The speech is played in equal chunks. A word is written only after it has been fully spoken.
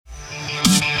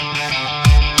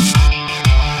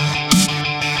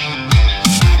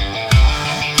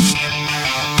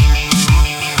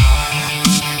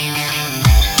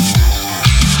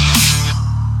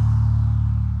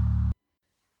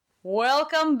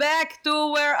Welcome back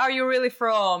to Where Are You Really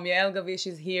From? Yael Gavish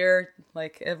is here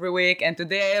like every week, and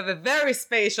today I have a very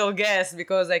special guest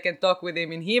because I can talk with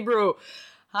him in Hebrew.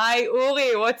 Hi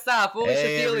Uri, what's up? Uri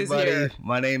Shatil is here.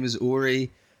 My name is Uri.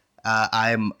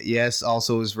 I'm,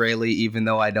 also Israeli, even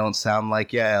though I don't sound like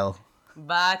Yael.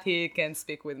 But he can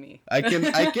speak with me. I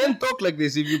can talk like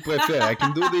this if you prefer. I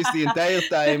can do this the entire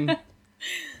time.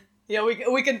 Yeah,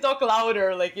 we can talk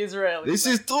louder like Israeli. This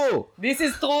is true,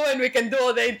 and we can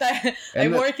do the entire...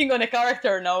 I'm working on a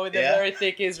character now with a very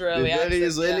thick Israeli accent. Very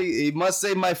Israeli. Yeah. He must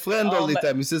say my friend all the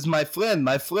time. He says, my friend,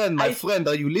 my friend.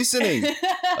 Are you listening?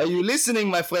 Are you listening,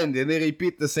 my friend? And they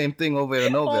repeat the same thing over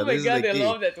and over. Oh my God, I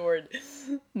love that word.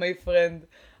 My friend.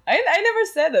 I never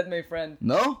said that, my friend.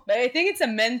 No? But I think it's a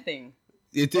men thing.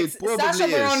 It probably Sacha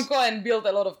is. Baron Cohen built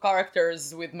a lot of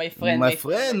characters with my friend. My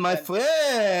friend.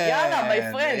 Yalla, my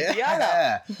friend,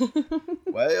 yalla.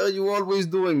 Why are you always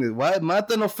doing this? מה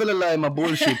אתה נופל עליי עם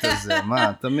הבולשיט הזה?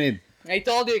 מה, תמיד? I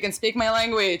told you can speak my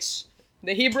language.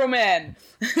 The Hebrew man.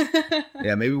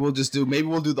 Yeah, maybe we'll do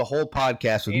the whole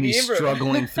podcast with me Hebrew.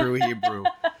 Struggling through Hebrew.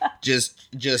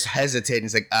 Just hesitating.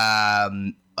 It's like,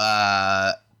 that's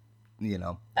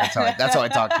how I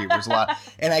talk to Hebrews a lot.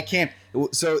 And I can't.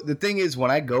 So the thing is,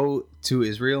 when I go to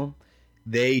Israel,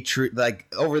 they treat like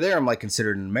over there. I'm like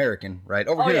considered an American, right?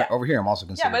 Over here, I'm also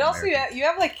considered. Yeah, but also American. you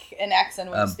have like an accent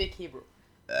when you speak Hebrew.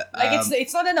 Like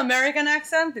it's not an American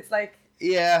accent. It's like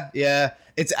yeah.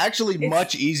 It's actually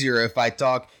much easier if I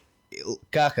talk.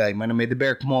 ככה, אם אני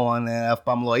מדבר כמו אף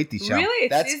פעם לא הייתי שם. Really?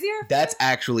 It's easier? That's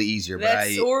actually easier.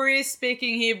 That's Uri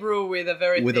speaking Hebrew with a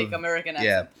very thick American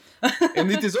accent. Yeah. And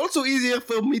it is also easier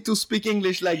for me to speak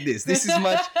English like this. This is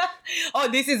much...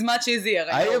 this is much easier.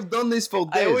 I have done this for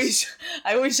days.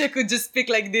 I wish I could just speak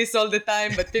like this all the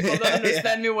time, but people don't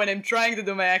understand me when I'm trying to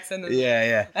do my accent.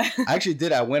 Yeah. I actually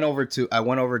did. I went over to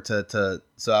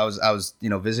so I was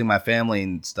visiting my family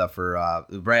and stuff for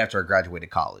right after I graduated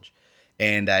college.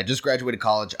 And I just graduated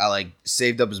college. I like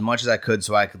saved up as much as I could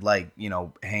so I could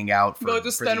hang out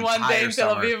for spend one day in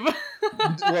Tel Aviv.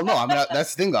 Well, no, I mean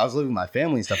that's the thing. I was living with my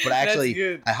family and stuff, but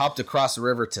actually I hopped across the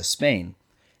river to Spain,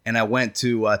 and I went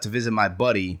to visit my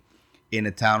buddy in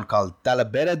a town called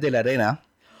Talavera de la Reina,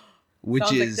 which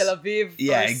Sounds is like Tel Aviv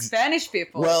for Spanish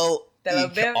people. Well. Tel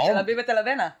Aviv et Tel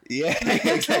Avena. Yeah,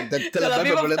 exactly. Tel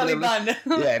Aviv of Taliban.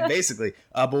 Yeah, basically.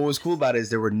 But what was cool about it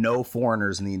is there were no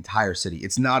foreigners in the entire city.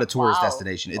 It's not a tourist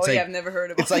destination. It's I've never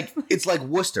heard of it. It's like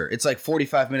Worcester. It's like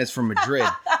 45 minutes from Madrid.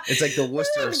 It's like the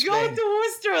Worcester of Spain. Go to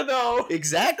Worcester though.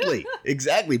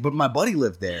 Exactly. But my buddy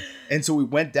lived there, and so we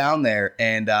went down there,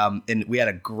 and we had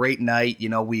a great night.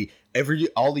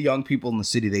 All the young people in the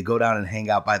city, they go down and hang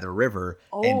out by the river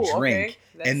and drink,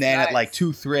 and then at like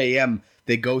 2-3 a.m.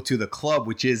 they go to the club,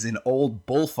 which is an old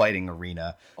bullfighting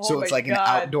arena. So it's like an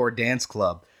outdoor dance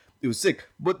club. It was sick.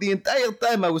 But the entire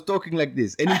time I was talking like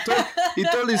this. And he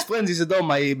told his friends, he said,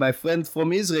 my friend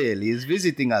from Israel, he is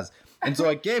visiting us. And so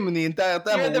I came, and the entire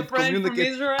time I would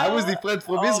communicate. I was the friend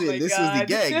from Israel. This was the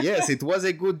gang. Yes, it was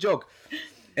a good joke.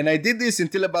 And I did this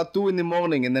until about 2 a.m.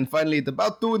 And then finally at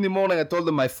about 2 a.m, I told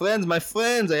them, my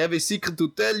friends, I have a secret to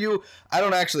tell you. I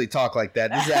don't actually talk like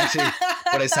that. This is actually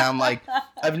what I sound like.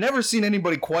 I've never seen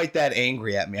anybody quite that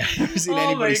angry at me. I've never seen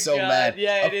anybody so mad.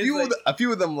 Yeah, a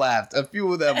few of them laughed. A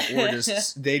few of them were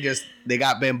they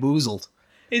got bamboozled.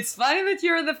 It's funny that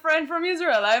you're the friend from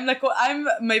Israel. I'm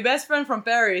my best friend from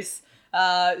Paris.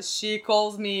 She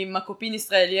calls me ma copine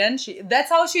israélienne. That's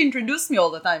how she introduced me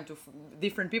all the time to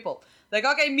different people. Like,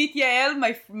 okay, meet Yael,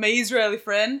 my Israeli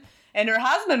friend. And her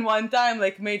husband one time,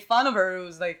 made fun of her. It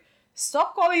was like,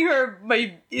 stop calling her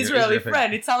my Israeli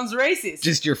friend. It sounds racist.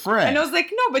 Just your friend. And I was like,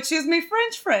 no, but she's my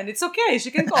French friend. It's okay. She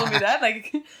can call me that.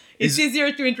 It's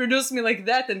easier to introduce me like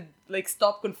that and,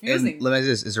 stop confusing. And let me ask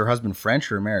this. Is her husband French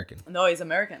or American? No, he's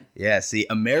American. Yeah, see,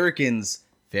 Americans...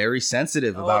 very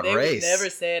sensitive about race. Would never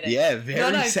say that. Yeah,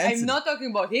 very sensitive. I'm not talking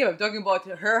about him. I'm talking about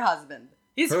her husband.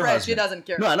 He's French. He doesn't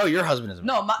care. No, I know your husband is.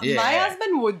 No, my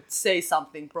husband would say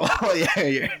something probably. Oh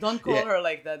yeah. Don't call her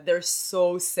like that. They're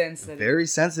so sensitive. Very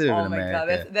sensitive in America. Oh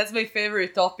my God, that's my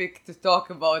favorite topic to talk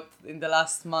about in the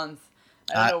last month.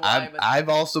 I don't know why, but I've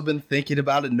also been thinking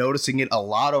about it, noticing it a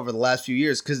lot over the last few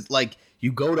years, because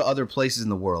you go to other places in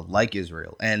the world, like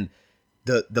Israel, and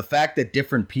the fact that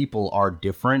different people are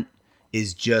different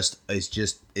is just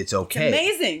it's okay. It's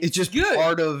amazing. It's just good.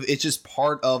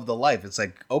 part of the life. It's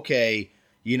like, okay,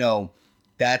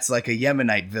 that's like a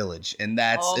Yemenite village, and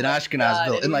that's an Ashkenaz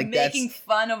village, and making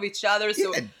fun of each other. So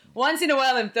once in a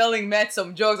while, I'm telling Matt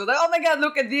some jokes. I'm like, oh my God,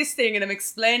 look at this thing, and I'm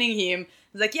explaining him.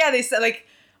 It's like, yeah, they said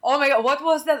oh my God, what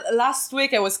was that? Last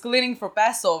week I was cleaning for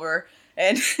Passover,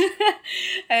 and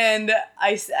and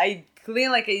I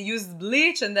clean, like I used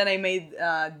bleach, and then I made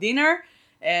dinner,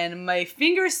 and my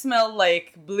fingers smelled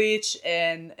like bleach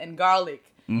and garlic,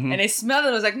 and I smelled it.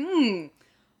 I was like,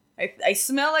 I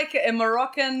smell like a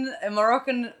Moroccan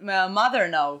mother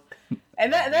now,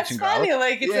 and that's funny.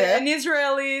 Like it's an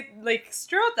Israeli like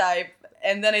stereotype.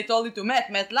 And then I told it to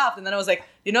Matt. Matt laughed, and then I was like,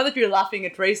 "You know that you're laughing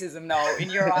at racism now in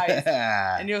your eyes."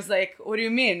 And he was like, "What do you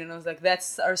mean?" And I was like,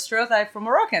 "That's our stereotype for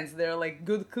Moroccans. They're like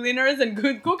good cleaners and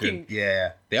good cooking."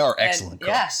 Yeah, they are excellent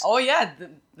cooks. Yeah. Oh yeah,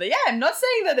 yeah. I'm not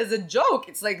saying that as a joke.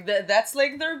 It's like that's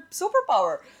like their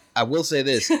superpower. I will say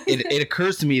this: it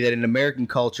occurs to me that in American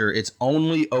culture, it's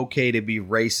only okay to be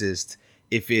racist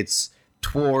if it's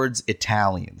towards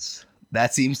Italians.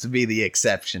 That seems to be the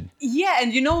exception. Yeah,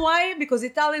 and you know why? Because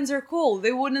Italians are cool.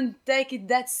 They wouldn't take it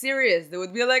that serious. They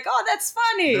would be like, "Oh, that's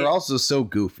funny." They're also so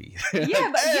goofy.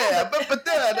 Yeah, but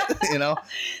you know.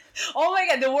 Oh my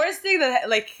god, the worst thing that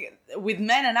like with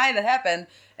Men and I that happened.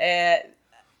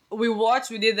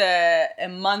 We did a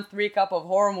month recap of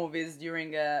horror movies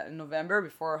during November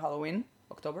before Halloween,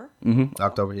 October.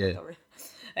 October.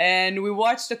 And we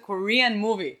watched a Korean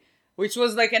movie. Which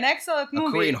was like an excellent movie.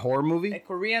 A Korean horror movie? A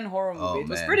Korean horror movie. Oh, it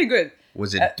was pretty good.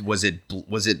 Was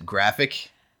it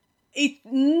graphic? It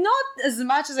not as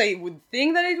much as I would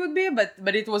think that it would be,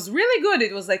 but it was really good.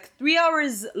 It was like 3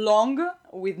 hours long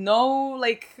with no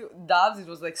like dubs. It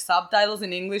was like subtitles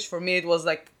in English. For me, it was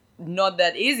like not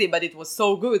that easy, but it was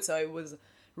so good. So I was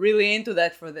really into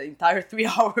that for the entire 3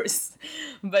 hours.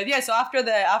 But yeah, so after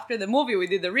the movie, we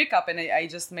did the recap, and I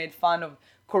just made fun of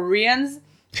Koreans.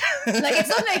 Like it's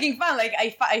not making fun. Like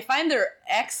I find their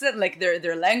accent, like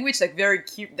their language, like very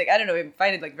cute. Like I don't know, I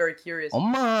find it like very curious.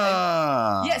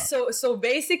 Yeah. So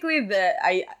basically,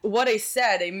 what I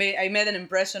said, I made an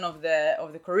impression of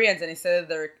the Koreans, and I said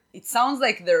it sounds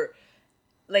like they're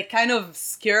like kind of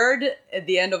scared at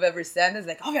the end of every sentence,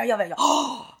 like oh.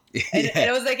 And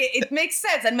I was like, it makes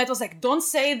sense. And Matt was like, don't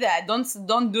say that,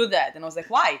 don't do that. And I was like,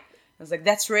 why? I was like,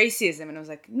 that's racism. And I was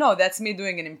like, no, that's me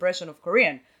doing an impression of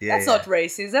Korean. That's not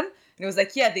racism. And he was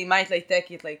like, yeah, they might like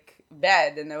take it like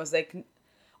bad. And I was like, show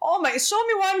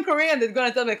me one Korean that's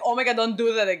gonna tell me like, oh my god, don't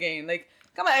do that again. Like,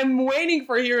 come on, I'm waiting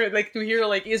to hear like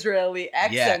Israeli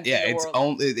accent. Yeah, in the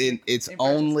world. It's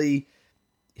only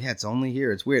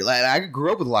here. It's weird. Like I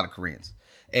grew up with a lot of Koreans.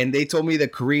 And they told me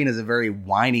that Korean is a very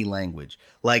whiny language.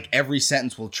 Like every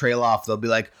sentence will trail off. They'll be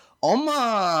like,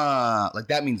 Oma. Like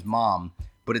that means mom.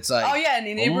 But it's like, oh yeah, and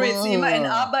in Hebrew it's Ima, and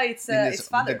Abba it's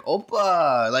father. Like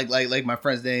Opa, like my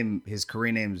friend's name, his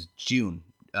Korean name's June.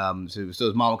 So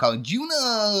his mom would call him Juna.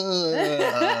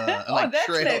 That's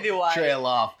maybe why. Trail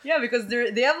off. Yeah, because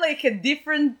they have like a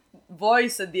different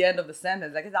voice at the end of the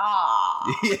sentence, like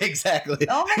Yeah, exactly.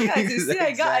 Oh my god! You see,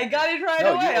 I got it right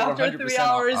away after 3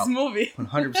 hours movie.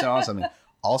 100% on something.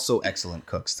 Also, excellent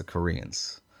cooks, the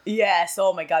Koreans. Yes,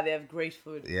 oh my god, they have great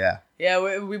food. Yeah.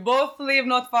 Yeah, we both live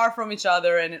not far from each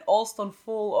other, and in Allston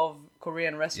full of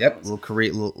Korean restaurants. Yep,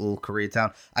 little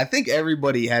Koreatown. I think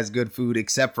everybody has good food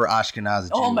except for Ashkenazi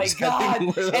Jews. Oh my god.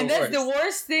 And that's the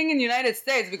worst thing in the United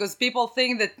States, because people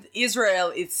think that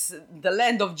Israel is the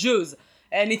land of Jews.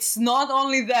 And it's not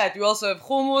only that. We also have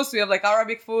hummus, we have like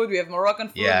Arabic food, we have Moroccan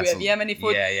food, we have Yemeni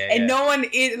food. And no one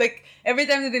eats, like every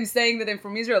time that I'm saying that I'm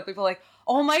from Israel, people are like,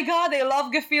 oh my god, I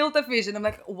love gefilte fish. And I'm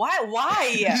like,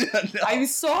 why? No. I'm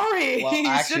sorry. Well,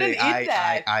 you shouldn't eat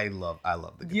that. I love the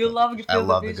gefilte fish. You love gefilte fish? I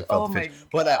love the gefilte fish.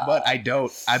 But I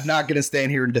don't. I'm not going to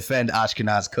stand here and defend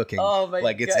Ashkenaz cooking. Oh my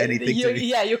like it's anything to me.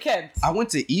 Yeah, you can't. I went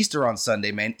to Easter on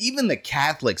Sunday, man. Even the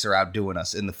Catholics are outdoing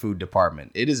us in the food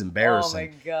department. It is embarrassing.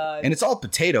 Oh my god. And it's all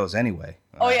potatoes anyway.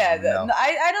 Oh yeah.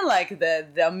 I don't like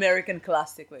the American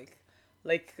classic.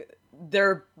 Like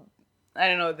they're... I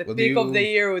don't know. The pick of the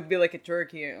year would be like a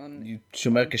turkey. You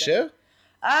shomer kasher?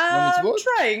 I'm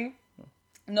trying.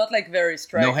 Not like very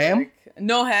strict. No ham?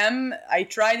 No ham. I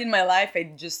tried in my life. I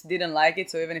just didn't like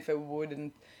it. So even if I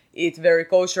wouldn't eat very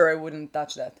kosher, I wouldn't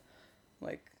touch that.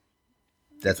 Like.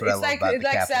 That's what I love about the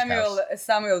Catholic house. It's like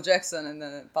Samuel Jackson in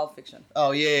the Pulp Fiction.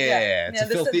 Oh yeah.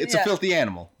 It's a filthy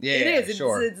animal. Yeah, it is.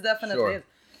 Sure. It's definitely is.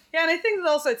 Yeah, and I think that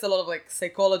also it's a lot of like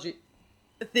psychology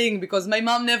thing, because my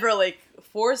mom never like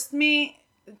forced me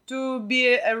to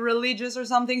be a religious or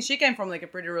something. She came from like a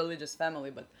pretty religious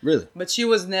family, but she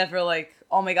was never like,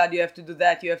 oh my god, you have to do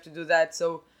that.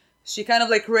 So she kind of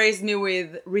like raised me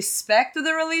with respect to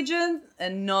the religion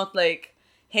and not like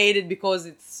hate it because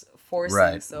it's forcing.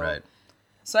 Right.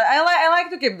 So I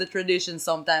like to keep the tradition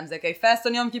sometimes. Like I fast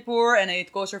on Yom Kippur and I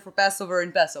eat kosher for Passover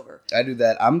and Passover. I do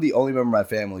that. I'm the only member of my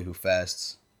family who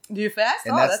fasts. Do you fast?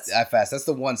 And I fast. That's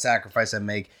the one sacrifice I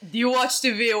make. Do you watch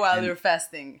TV while you're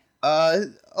fasting?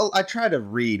 I try to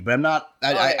read, but I'm not.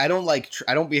 Okay. I don't like.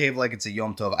 I don't behave like it's a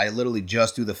Yom Tov. I literally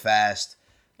just do the fast,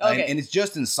 Okay. and it's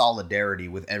just in solidarity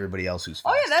with everybody else who's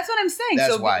Oh fasting. yeah, that's what I'm saying.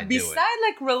 That's so why I do it. beside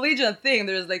like religion thing,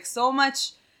 there's like so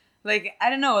much, like I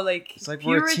don't know, like It's like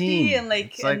purity we're a team. and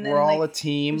like It's like and, we're and, all like, a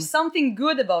team. There's something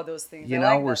good about those things. You I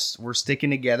know, like we're sticking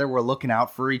together. We're looking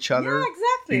out for each other. Yeah,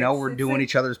 exactly. You know, It's- we're it's doing like-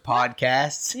 each other's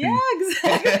podcasts. Yeah,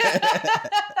 exactly.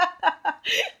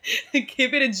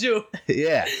 Keep it a Jew.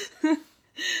 Yeah.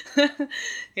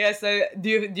 Yeah. So do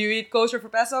you eat kosher for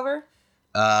Passover?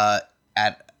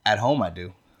 At home I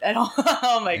do. At all?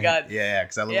 Oh my God. Yeah,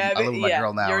 because I live Yeah, with my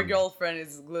girl now. Your and- girlfriend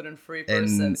is a gluten-free And-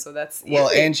 person, so that's easy. Well,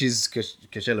 and she's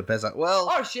Kasher Le Pesach. Well,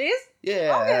 Oh, she is?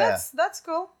 yeah. Okay, that's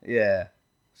cool. Yeah.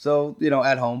 So,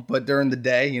 at home, but during the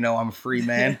day, I'm a free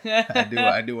man.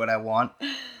 I do what I want.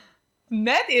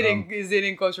 Matt is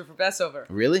eating kosher for Passover.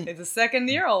 Really? It's the second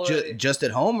year already. Just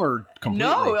at home or completely?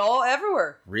 No, all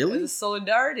everywhere. Really? It's a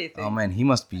solidarity thing. Oh man, he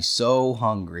must be so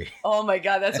hungry. Oh my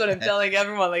God, that's what I'm telling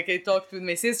everyone. Like I talked with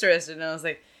my sister yesterday, and I was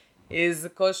like, "Is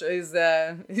kosher? Is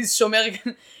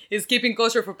shomer? Is keeping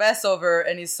kosher for Passover,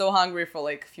 and he's so hungry for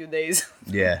like a few days."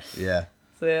 Yeah.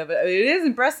 So yeah, but it is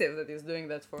impressive that he's doing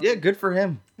that for me. Yeah, good for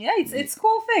him. Yeah, it's a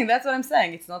cool thing. That's what I'm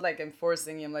saying. It's not like I'm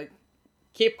forcing him. Like,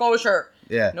 keep kosher.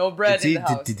 Yeah. No bread in the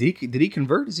house. Did he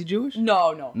convert? Is he Jewish?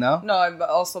 No. No? No, I'm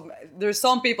also, there's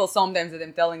some people sometimes that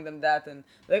I'm telling them that and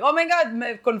like, oh my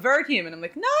God, convert him. And I'm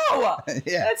like, no,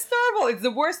 Yeah. that's terrible. It's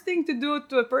the worst thing to do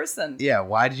to a person. Yeah,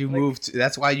 why did you move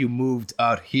that's why you moved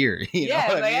out here. You know Yeah,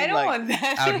 what like, I mean? don't want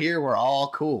that. Out here we're all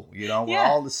cool, we're Yeah.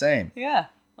 all the same. Yeah.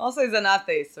 Also, he's an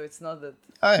atheist, so it's not that.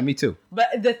 Oh, yeah, me too. But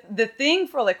the thing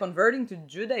for like converting to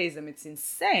Judaism, it's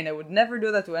insane. I would never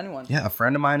do that to anyone. Yeah, a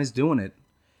friend of mine is doing it.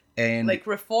 And Like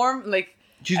reform, like.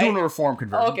 she's doing a reform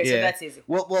conversion. Oh, okay, so Yeah. that's easy.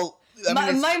 Well, I mean,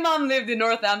 it's- My mom lived in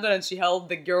Northampton and she helped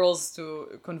the girls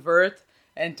to convert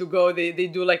and to go. They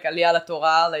do like Aliyah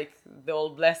Torah, like the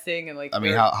old blessing and like. I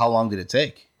mean, they're- how long did it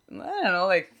take? I don't know,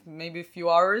 like maybe a few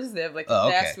hours. They have like a Oh,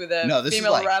 okay. test with a No, this is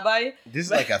female like- rabbi. This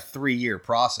is like a 3-year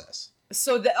process.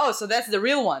 So that's the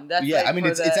real one. That's Yeah, like I mean,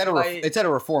 for it's at a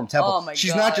reform temple. Oh my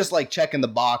she's God. not just like checking the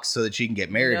box so that she can get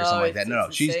married or No, something like that. it's- No,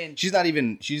 it's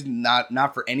insane. she's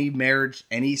not for any marriage,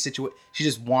 any situation. She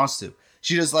just wants to.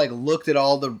 She just like looked at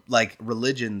all the like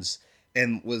religions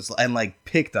and like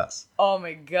picked us. Oh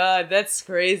my God, that's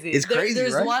crazy. It's crazy,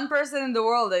 There's right? one person in the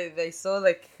world they saw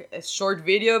like a short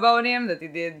video about him that he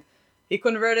did. He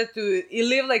converted to. He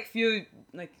lived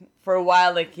for a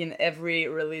while like in every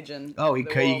religion. Oh, in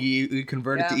the world. he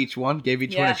converted to Yeah. each one, gave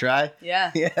each one Yeah. a try.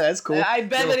 Yeah. Yeah, that's cool. I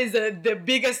bet Little- that is the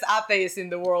biggest atheist in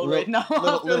the world right now.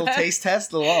 after little that. taste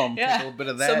test, take a Yeah. little bit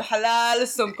of that. Some halal,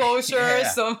 some kosher, Yeah.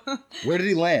 some. Where did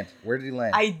he land?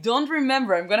 I don't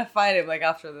remember. I'm gonna find it like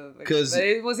after the. Like, 'Cause- but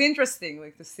it was interesting,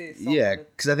 like to see. Something Yeah,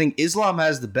 that- because I think Islam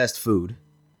has the best food.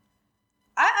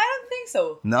 I don't think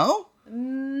so. No,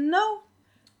 No,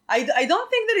 I don't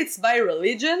think that it's by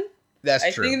religion. that's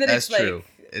I true. think that That's it's, like, true.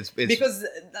 It's Because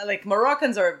like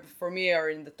Moroccans are for me are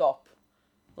in the top.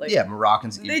 Like yeah,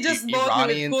 Moroccans. they just bought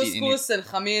me Iranian, with couscous and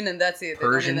khamin and that's it. They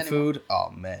don't Persian need anymore. food. Oh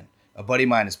man, a buddy of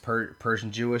mine is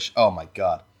Persian Jewish. Oh my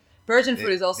god, Persian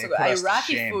food is also they good. put us to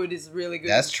Iraqi shame. food is really good.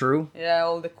 that's true. Yeah,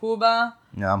 all the Kuba.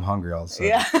 Yeah, I'm hungry all of a sudden.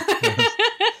 Yeah.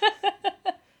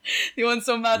 You want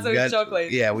some matzah We with got-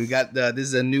 chocolate? Yeah, we got this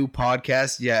is a new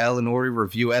podcast. Yeah, Ellen Ori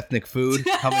review ethnic food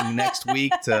coming next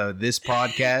week to this I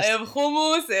podcast. have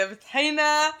hummus, I have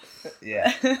tahina.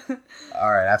 Yeah.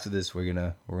 All right, after this we're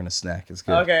gonna snack. It's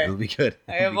good. Okay. It'll be good.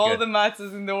 I have all the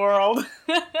matzahs in the world.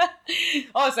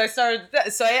 So I started.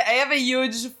 So I have a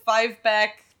huge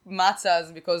 5-pack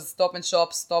matzahs because Stop and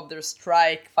Shop stopped their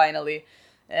strike finally,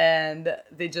 and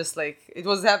they just like it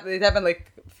happened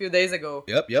like a few days ago.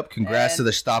 Yep. Congrats to And-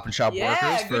 the Stop and Shop Yeah,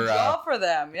 workers good for job for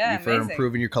them. Yeah, for amazing.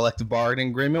 improving your collective bargaining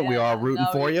agreement. We Yeah, are rooting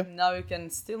now for you. Now you can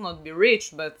still not be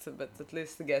rich, but at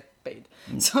least get paid.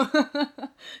 So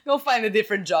go find a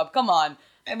different job. Come on,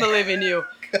 I believe in you.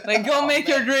 Like go make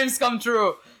your dreams come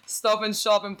true. Stop and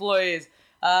Shop employees.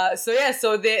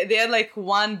 So they had like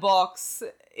one box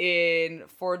in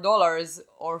 $4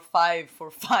 or 5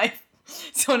 for 5.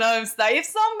 So now I'm stuck. If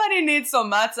somebody needs some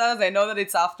matzahs, I know that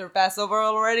it's after Passover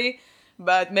already,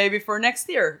 but maybe for next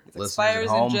year. It Listeners expires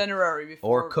at home, in January.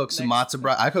 Before Or cook some next- matzo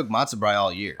brie. I cook matzo brie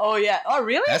all year. Oh yeah. Oh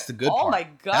really? That's the good Oh part. my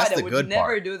god, That's I the would good never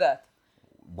part. do that.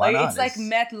 Why not? It's like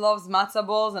Matt loves matzo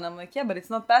balls, and I'm like, yeah, but it's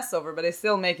not Passover, but I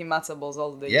still making matzo balls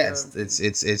all the year. yes,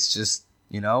 it's just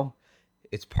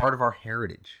it's part of our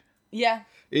heritage. Yeah.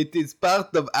 It is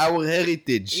part of our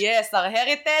heritage. Yes, our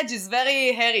heritage is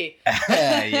very hairy.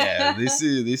 Yeah, this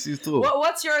is true.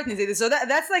 What's your ethnicity? So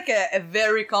that's like a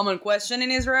very common question in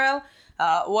Israel.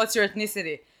 What's your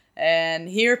ethnicity? And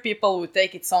here people would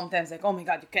take it sometimes like, oh my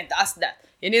God, you can't ask that.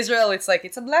 In Israel, it's like,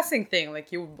 it's a blessing thing.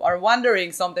 Like you are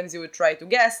wondering, sometimes you would try to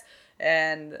guess,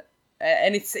 and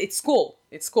it's cool.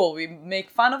 It's cool. We make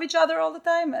fun of each other all the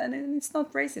time, and it's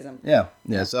not racism. Yeah.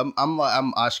 So I'm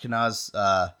Ashkenaz,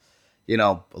 a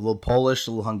little Polish,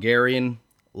 a little Hungarian,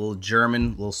 a little German, a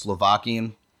little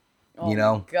Slovakian. Oh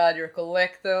my God, you're a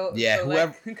collector. Yeah,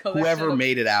 whoever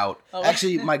made it out. Oh.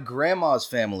 Actually, my grandma's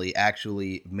family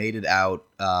actually made it out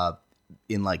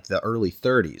in like the early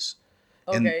 30s.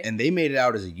 Okay. And they made it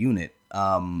out as a unit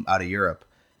out of Europe.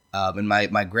 And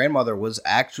my grandmother was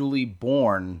actually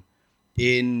born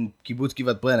in Kibbutz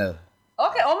Givat Brenner.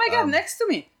 Okay. Oh my God, next to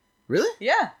me. Really?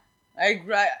 Yeah. I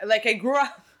grew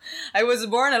up. I was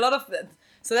born a lot of.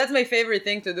 So that's my favorite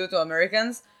thing to do to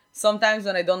Americans. Sometimes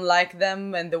when I don't like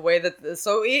them and the way that,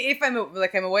 so if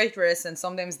I'm a waitress and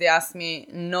sometimes they ask me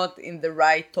not in the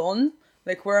right tone,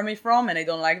 like where am I from, and I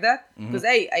don't like that because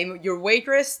hey, I'm your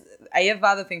waitress. I have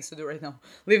other things to do right now.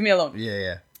 Leave me alone.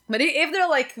 Yeah. But if they're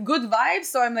like good vibes,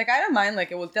 so I'm like, I don't mind.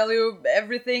 Like I will tell you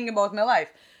everything about my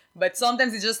life. But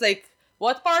sometimes it's just like,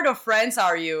 what part of France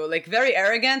are you? Like very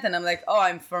arrogant, and I'm like, oh,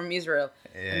 I'm from Israel.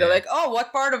 Yeah. And they're like, oh,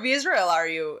 what part of Israel are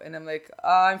you? And I'm like,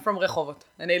 I'm from Rehovot.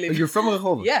 And I live. You're from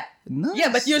Rehovot? Yeah. Nice.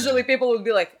 Yeah, but usually people would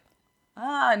be like,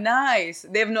 nice.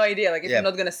 They have no idea. Like if you're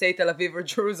not going to say Tel Aviv or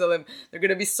Jerusalem, they're going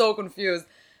to be so confused.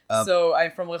 So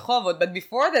I'm from Rehovot. But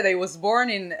before that, I was born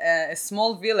in a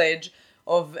small village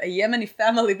of a Yemeni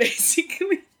family,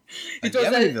 basically.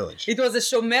 Yemeni village? It was a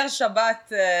Shomer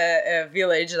Shabbat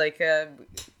village, like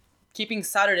keeping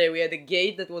Saturday. We had a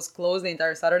gate that was closed the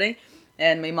entire Saturday.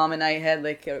 And my mom and I had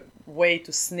like a way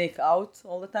to sneak out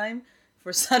all the time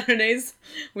for Saturdays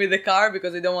with the car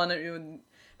because we don't want to even.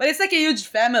 But it's like a huge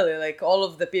family, like all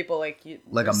of the people, like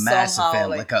a massive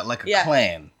family, like a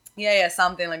clan. Yeah,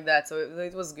 something like that. So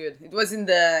it was good. It was in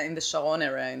the Sharon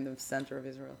area, in the center of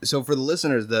Israel. So for the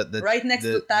listeners, the right next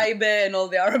to Taibe and all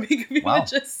the Arabic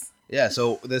villages. Wow. Yeah.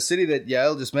 So the city that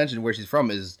Yael just mentioned, where she's from,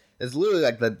 is literally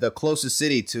like the closest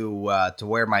city to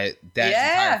where my dad's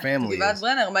entire family is.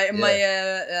 Brenner.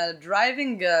 My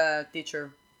driving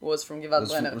teacher was from Givat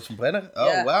Brenner. Was from Brenner?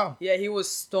 Oh, wow. Yeah, he was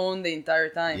stoned the entire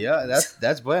time. Yeah,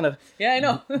 that's Brenner. Yeah, I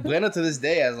know. Brenner to this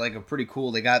day has like a pretty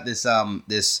cool. They got this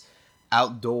this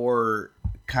outdoor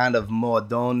kind of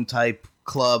Moadon type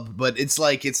club, but it's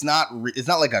like it's not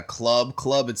like a club.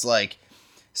 It's like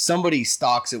somebody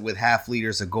stocks it with half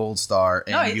liters of Gold Star.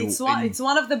 And it's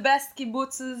one of the best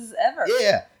kibbutzes ever.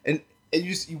 Yeah, and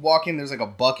you walk in, there's like a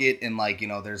bucket, and like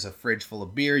there's a fridge full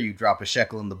of beer. You drop a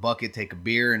shekel in the bucket, take a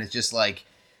beer, and it's just like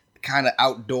kind of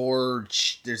outdoor.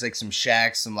 There's like some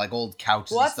shacks, some like old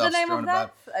couches. What's and stuff the name of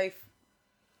that?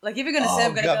 Like if you're gonna say,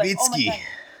 I'm gonna be like, oh my God.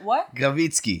 What?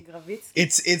 Gravitsky.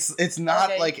 It's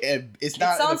not like it's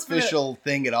not an official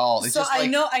thing at all. It's so just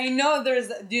like, I know there's.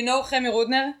 Do you know Chemi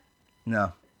Rudner?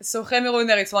 No. So Chemi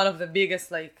Rudner is one of the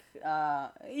biggest, like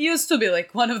used to be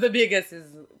like one of the biggest. Is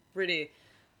pretty,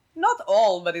 not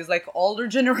old, but he's like older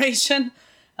generation.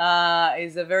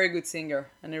 He's a very good singer,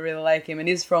 and I really like him. And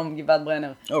he's from Givat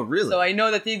Brenner. Oh, really? So I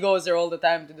know that he goes there all the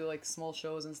time to do like small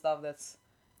shows and stuff. That's.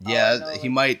 Yeah, he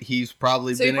might. He's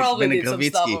probably been a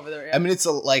Gravitsky. Over there, yeah. I mean, it's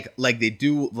like they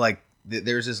do like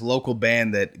there's this local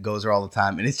band that goes there all the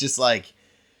time, and it's just like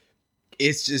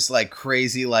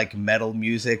crazy like metal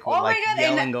music with like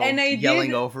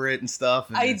yelling over it and stuff.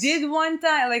 And I did one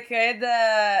time, like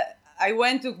I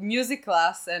went to music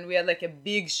class, and we had like a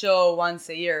big show once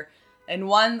a year. And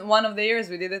one of the years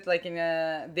we did it like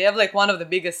they have like one of the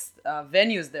biggest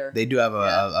venues there. They do have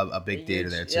a big theater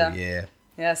there too. Yeah.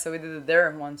 Yeah, so we did it there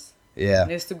once. Yeah.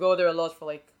 I used to go there a lot for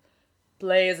like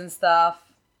plays and stuff.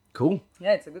 Cool.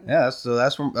 Yeah, it's a good. Yeah,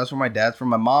 that's where my dad's from.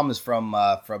 My mom is from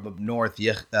up north,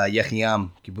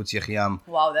 Yechiam, Kibbutz Yechiam.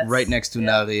 Wow, that's right next to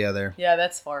Nahariya there. Yeah,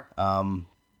 that's far.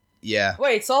 Yeah.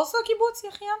 Wait, it's also Kibbutz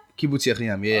Yechiam? Kibbutz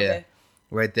Yechiam, yeah. Okay.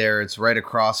 Right there. It's right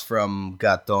across from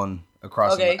Gaton.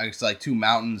 It's like two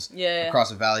mountains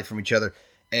across a valley from each other,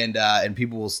 and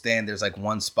people will stand. There's like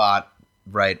one spot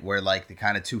right where like the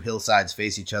kind of two hillsides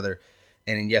face each other,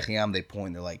 and in Yechiam they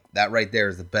point. They're like, that right there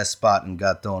is the best spot in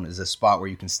Gaton. Is a spot where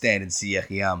you can stand and see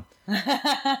Yechiam.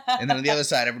 And then on the other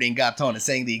side, everybody in Gaton is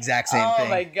saying the exact same thing. Oh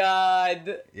my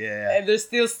God! Yeah, and they're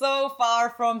still so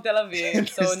far from Tel Aviv,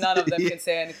 so none of them can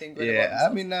say anything good about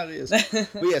themselves. I mean, that is.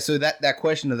 But yeah, so that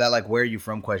question of that, like, where are you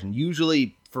from question,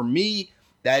 usually for me,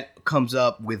 that comes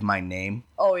up with my name.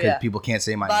 Oh, yeah. Because people can't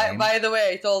say my name. By the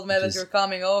way, I told Mel that you're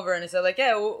coming over, and he said, like,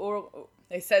 yeah,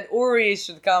 I said Uri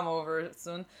should come over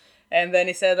soon. And then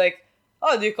he said, like,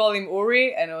 oh, do you call him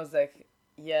Uri? And I was like,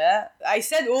 yeah. I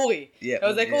said Uri. Yeah. I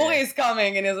was like, Uri is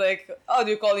coming. And he was like, oh, do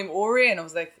you call him Uri? And I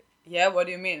was like, yeah, what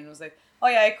do you mean? And I was like, oh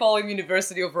yeah, I call him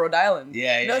University of Rhode Island.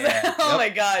 Yeah, And I was like, oh Yep, my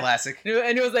God. classic.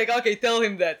 And he was like, okay, tell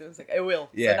him that. And I was like, I will.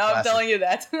 Yeah, so now classic. I'm telling you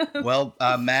that. Well,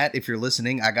 Matt, if you're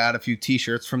listening, I got a few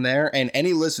T-shirts from there. And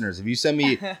any listeners, if you send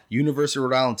me University of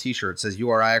Rhode Island T-shirt says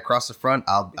URI across the front,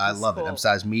 I love it. I'm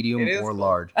size medium or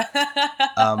large.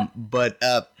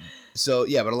 So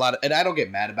yeah, but a lot of, and I don't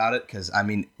get mad about it because I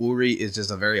mean, Uri is just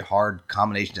a very hard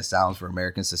combination of sounds for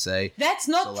Americans to say. That's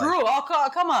not true. Oh,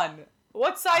 come on.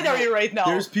 What side are you right now?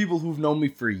 There's people who've known me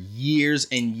for years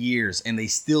and years, and they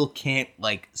still can't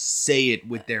like say it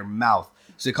with their mouth.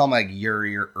 So they call me like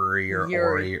Yuri or Uri or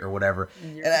Ori or whatever.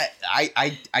 Yuri.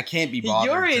 And I can't be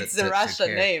bothered. Yuri, it's a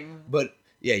Russian name. But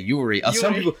yeah, Yuri.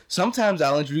 Sometimes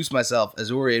I'll introduce myself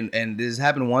as Uri, and this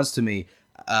happened once to me.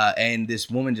 And this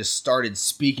woman just started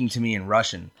speaking to me in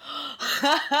Russian.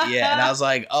 Yeah, and I was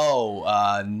like, "Oh,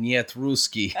 niet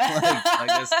Ruski." I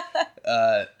guess.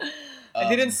 I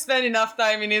didn't spend enough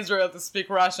time in Israel to speak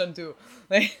Russian too.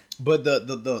 But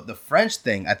the French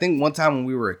thing, I think one time when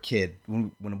we were a kid,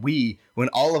 when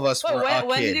all of us were a kid.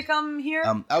 When did you come here?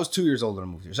 I was 2 years old when I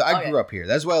moved here, so I grew up here.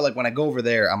 That's why, like, when I go over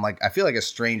there, I'm like, I feel like a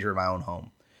stranger in my own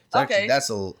home. So okay,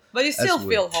 actually, but you still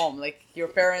feel home, like your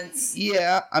parents.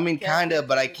 Yeah, I mean, kind of,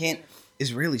 but I can't.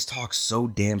 Israelis talk so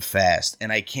damn fast,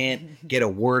 and I can't get a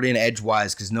word in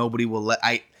edgewise because nobody will let.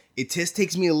 It just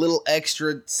takes me a little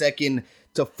extra second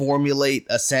to formulate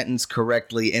a sentence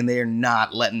correctly, and they're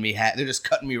not letting me they're just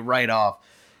cutting me right off.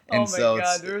 And oh my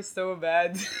God, they're so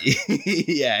bad.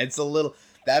 Yeah, it's a little.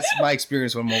 That's my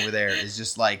experience when I'm over there. Is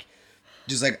just like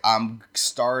I'm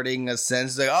starting a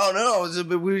sentence like, oh no,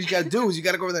 what you gotta do is you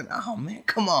gotta go over there. Oh man,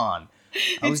 come on.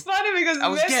 It's funny because I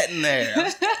was getting there.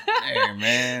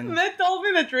 Man. Matt told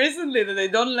me that recently that they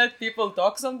don't let people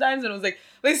talk sometimes, and I was like,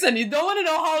 listen, you don't want to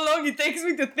know how long it takes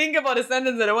me to think about a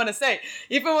sentence that I want to say.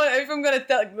 If I'm gonna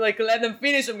let them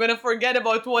finish, I'm gonna forget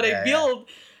about what I built.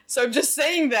 So I'm just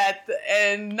saying that,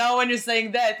 and now when you're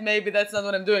saying that, maybe that's not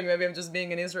what I'm doing. Maybe I'm just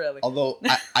being an Israeli. Although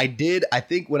I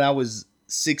think when I was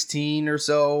 16 or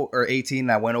so, or 18,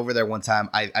 I went over there one time,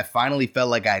 I finally felt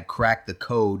like I had cracked the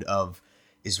code of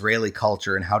Israeli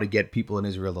culture and how to get people in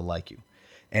Israel to like you.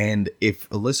 And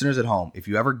if listeners at home, if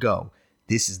you ever go,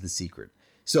 this is the secret.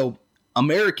 So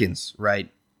Americans, right,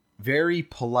 very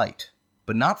polite,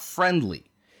 but not friendly.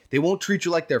 They won't treat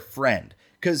you like their friend.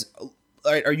 Because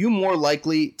are you more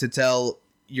likely to tell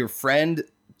your friend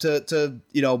to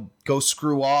go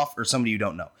screw off, or somebody you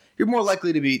don't know? You're more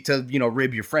likely to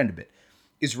rib your friend a bit.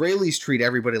 Israelis treat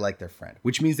everybody like their friend,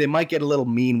 which means they might get a little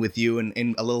mean with you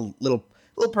and a little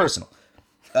personal.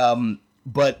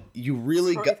 But you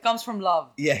really it comes from love.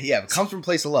 Yeah, it comes from a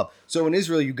place of love. So in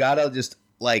Israel, you gotta just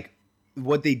like,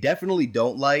 what they definitely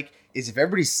don't like is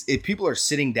if people are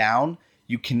sitting down,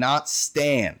 you cannot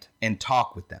stand and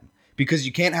talk with them, because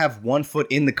you can't have one foot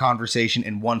in the conversation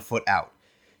and one foot out.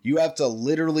 You have to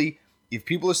literally, if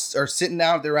people are sitting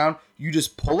down, if they're around, you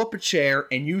just pull up a chair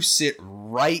and you sit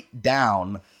right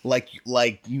down like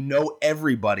you know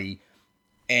everybody,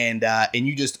 and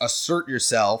you just assert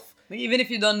yourself. Even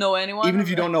if you don't know anyone? Even if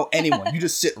you don't know anyone. You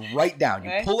just sit right down.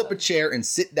 You pull up a chair and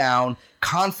sit down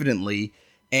confidently,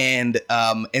 and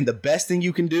the best thing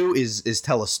you can do is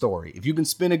tell a story. If you can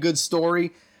spin a good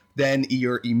story, then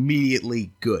you're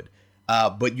immediately good.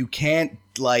 But you can't,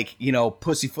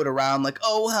 pussyfoot around like,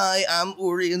 oh, hi, I'm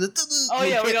Uri. And we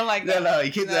don't like that. No,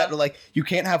 you can't do that. Like, you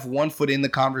can't have one foot in the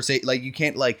conversation. Like, you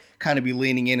can't, kind of be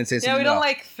leaning in and say something. Yeah, we don't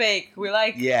like fake. We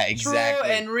like exactly. True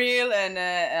and real, and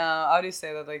how do you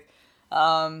say that? Like,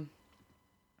 I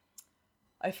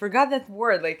forgot that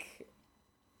word, like,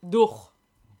 duch.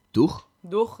 Duch?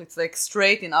 Duch, it's like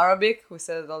straight in Arabic. We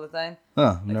say it all the time.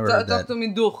 Huh, never heard that. Talk to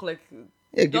me duch, like...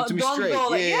 Yeah, give it to me straight. Go,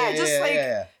 like,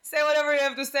 say whatever you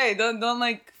have to say. Don't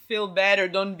feel bad, or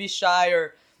don't be shy,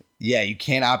 or... Yeah, you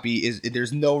cannot be...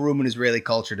 There's no room in Israeli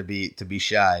culture to be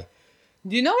shy.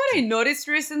 Do you know what I noticed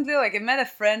recently? Like, I met a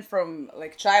friend from,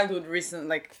 childhood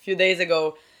a few days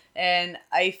ago, and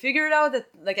I figured out that,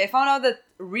 I found out that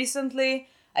recently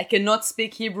I cannot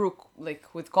speak Hebrew,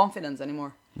 with confidence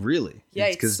anymore. Really? Yeah,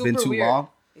 because it's been too long?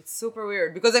 It's super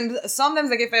weird, because I'm sometimes,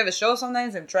 if I have a show,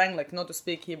 sometimes I'm trying, not to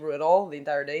speak Hebrew at all the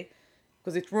entire day,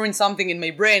 because it ruins something in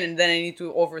my brain, and then I need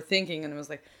to overthinking, and I was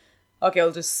like, okay,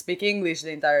 I'll just speak English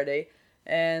the entire day.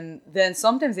 And then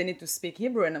sometimes I need to speak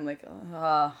Hebrew, and I'm like,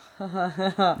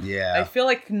 yeah. I feel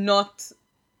like not...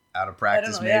 Out of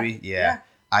practice, maybe? Yeah.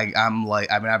 I've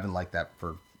been like that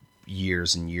for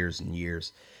years and years and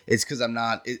years. It's because I'm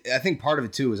not... I think part of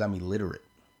it, too, is I'm illiterate.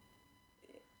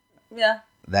 Yeah.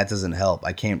 That doesn't help.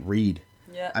 I can't read.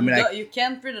 Yeah. I mean, you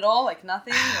can't read at all,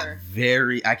 nothing? Or?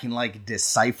 I can,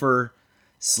 decipher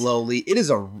slowly. It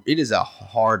is a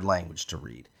hard language to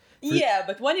read. Yeah,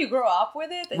 but when you grow up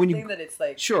with it, I think that it's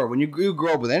like... Sure, when you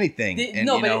grow up with anything. Did you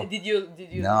No, learn?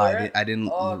 I didn't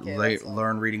Okay,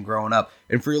 learn reading growing up.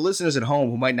 And for your listeners at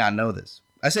home who might not know this,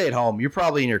 I say at home, you're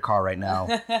probably in your car right now.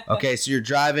 Okay, so you're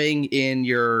driving in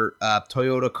your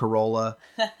Toyota Corolla.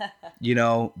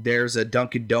 There's a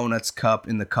Dunkin' Donuts cup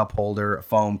in the cup holder, a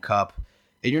foam cup.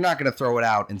 And you're not going to throw it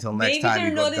out until next time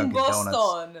you go to Dunkin' Donuts. Maybe they're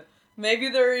not in Boston. Maybe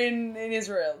they're in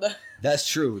Israel. That's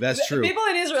true. That's true. People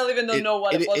in Israel even don't know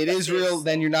what a podcast in Israel, is.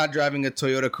 then you're not driving a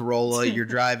Toyota Corolla. You're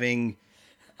driving,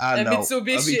 I don't know,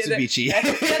 Mitsubishi. a Mitsubishi.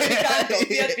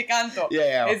 Fiat Picanto.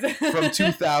 Yeah. From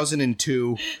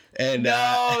 2002. And,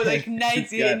 no, like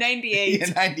 98. Yeah,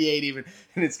 98 even.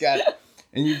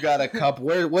 And you've got a cup.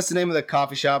 What's the name of the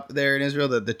coffee shop there in Israel?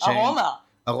 The chain?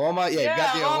 Aroma? Yeah, you've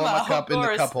got the Aroma cup in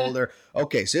the cup holder.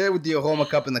 Okay, so there with the Aroma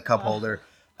cup in the cup holder.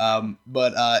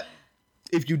 But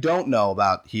if you don't know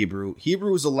about Hebrew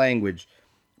is a language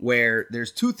where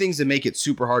there's two things that make it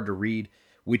super hard to read,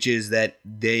 which is that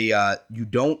you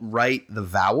don't write the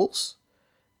vowels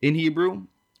in Hebrew,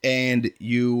 and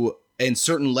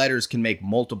certain letters can make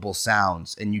multiple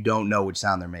sounds, and you don't know which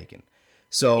sound they're making.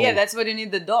 So yeah, that's why you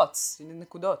need the dots. You need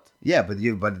nekudot. Yeah,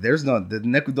 but there's no the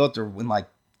nekudot are in like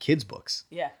kids' books.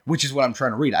 Yeah. Which is what I'm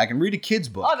trying to read. I can read a kid's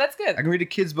book. Oh, that's good. I can read a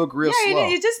kid's book real slow.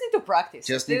 You just need to practice.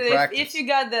 Practice. If you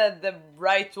got the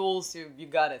right tools, you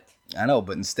got it. I know,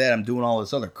 but instead I'm doing all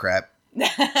this other crap.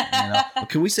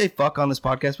 Can we say fuck on this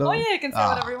podcast, by the way? Oh, yeah, you can say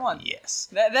whatever you want. Yes.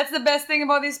 That's the best thing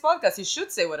about this podcast. You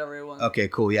should say whatever you want. Okay,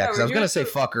 cool. Yeah, because I was going to say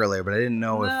fuck earlier, but I didn't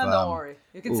know if... No, don't worry.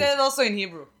 You can say it also in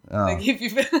Hebrew. Oh. Like if you...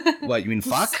 What, you mean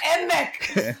fuck?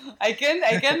 Emek! I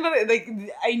can, but like,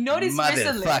 I noticed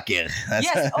recently... Motherfucker.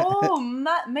 Yes,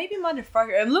 maybe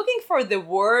motherfucker. I'm looking for the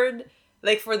word,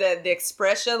 like for the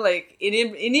expression, like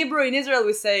in Hebrew, in Israel,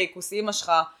 we say kusi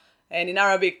mashcha. And in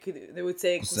Arabic, they would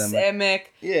say kus emek.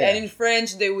 Yeah. And in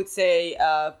French, they would say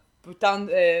putain,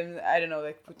 I don't know,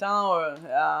 like putain or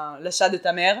la chat de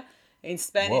ta mère. In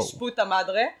Spanish, puta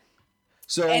madre.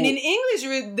 So, and in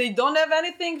English, they don't have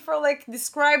anything for like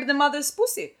describe the mother's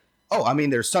pussy. Oh, I mean,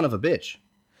 there's son of a bitch.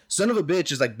 Son of a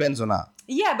bitch is like benzona.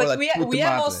 Yeah, but like we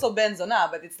have also benzona,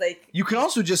 but it's like... You can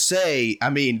also just say, I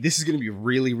mean, this is going to be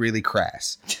really, really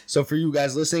crass. So for you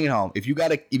guys listening at home, if you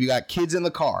got kids in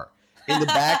the car, in the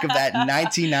back of that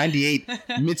 1998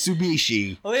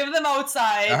 Mitsubishi. Leave them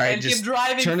outside and keep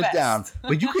driving turn fast. It down.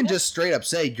 But you can just straight up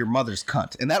say your mother's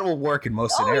cunt. And that will work in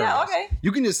most scenarios. Yeah, okay.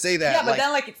 You can just say that. Yeah, but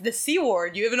then like it's the C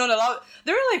word. You even not allowed.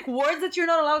 There are like words that you're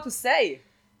not allowed to say.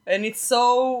 And it's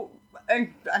so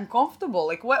uncomfortable.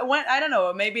 Like when I don't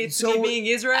know, maybe it's me being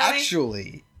Israeli.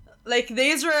 Actually... Like the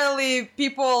Israeli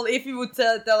people, if you would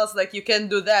tell us like you can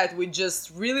do that, we just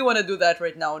really want to do that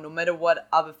right now, no matter what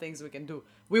other things we can do.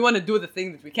 We want to do the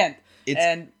thing that we can't.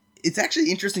 It's actually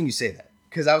interesting you say that,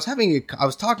 because I was talking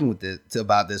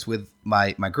about this with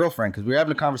my girlfriend, because we were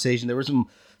having a conversation. There were some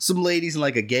ladies and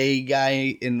like a gay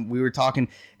guy, and we were talking,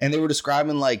 and they were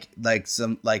describing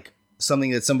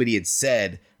something that somebody had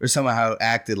said or somehow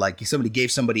acted like somebody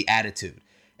gave somebody attitude,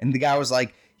 and the guy was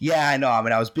like, yeah, I know. I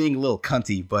mean, I was being a little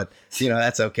cunty, but,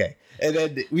 that's okay. And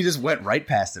then we just went right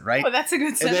past it, right? Oh, that's a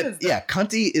good sentence. Yeah,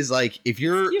 cunty is like,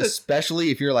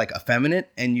 especially if you're like effeminate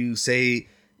and you say,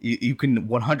 you can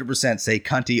 100% say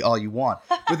cunty all you want.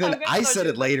 But then I said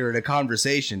it later in a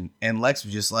conversation, and Lex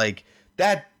was just like,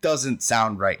 that doesn't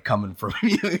sound right coming from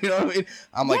you. You know what I mean?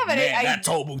 I'm like, man, that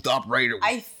toll booth operator was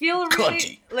I feel really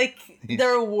cunty. Like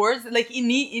there are words, like in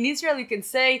Israel you can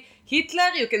say Hitler,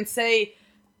 you can say...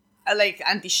 like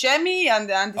antishemi and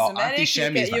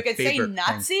anti-Semitic. You can say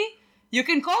Nazi. Thing. You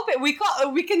can call we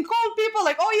can call people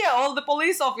like, oh yeah, all the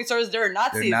police officers, they're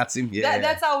Nazis. They're Nazi. Yeah,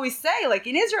 that's how we say. Like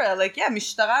in Israel, like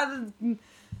mishtara,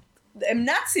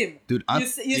 Nazim. Dude, you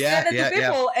say that to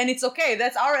people, and it's okay.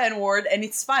 That's our N word, and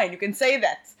it's fine. You can say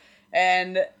that.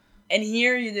 And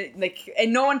here you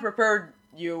and no one prepared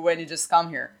you when you just come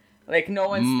here. Like, no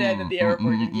one said at the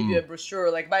airport and give you a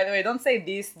brochure. Like, by the way, don't say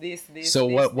this. So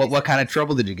what kind of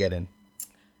trouble did you get in?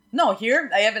 No, here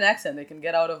I have an accent. I can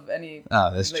get out of any...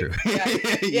 Oh, that's true.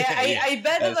 I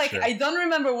bet that, like, true. I don't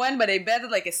remember when, but I bet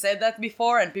that, like, I said that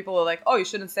before, and people were like, oh, you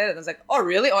shouldn't say that. I was like, oh,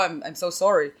 really? Oh, I'm so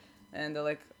sorry. And they're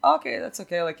like, oh, okay, that's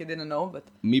okay. Like, you didn't know, but...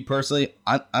 Me personally,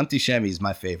 Antishemi is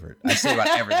my favorite. I say about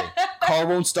everything. Car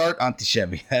won't start,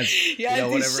 Antishemi. That's,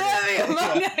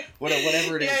 Antishemi.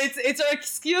 Whatever it is. Yeah, it's an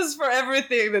excuse for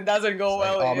everything that doesn't go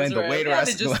well in Israel.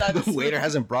 The waiter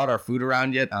hasn't brought our food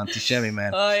around yet. Antishemi,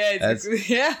 man. Oh,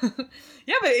 yeah.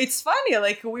 Yeah, but it's funny.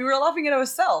 Like, we were laughing at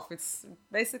ourselves. It's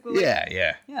basically... Like,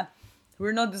 Yeah.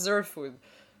 We're not deserved food.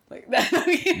 Like that.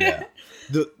 Yeah.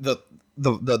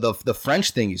 the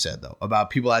French thing you said though about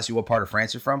people ask you what part of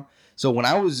France you're from. So when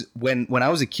I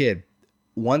was a kid,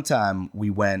 one time we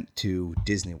went to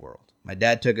Disney World. My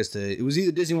dad took us to, it was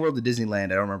either Disney World or Disneyland. I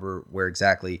don't remember where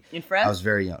exactly. In France? I was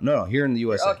very young. No, here in the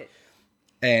USA. Okay.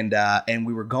 And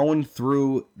we were going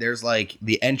through, there's like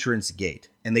the entrance gate,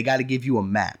 and they got to give you a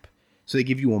map. So they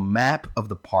give you a map of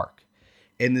the park.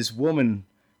 And this woman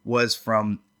was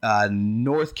from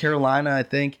North Carolina, I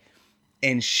think,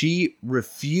 and she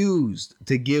refused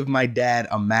to give my dad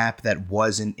a map that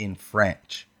wasn't in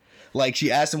French. Like,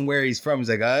 she asked him where he's from. He's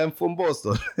like, I'm from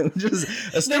Boston. Just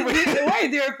a stupid...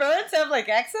 Wait, do your parents have, like,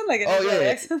 accent? Like, an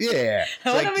accent? Yeah.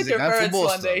 I want to meet your parents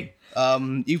one day.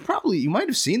 You might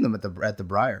have seen them at the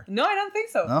Briar. No, I don't think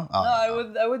so. No? Oh,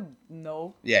 no, I would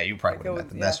know. Yeah, you probably would have met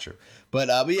them. Yeah. That's true. But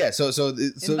yeah, so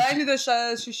invite me to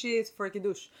sushi for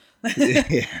kiddush.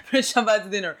 Yeah. For Shabbat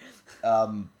dinner.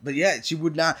 But yeah, she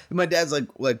would not. My dad's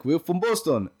like we're from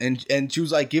Boston, and she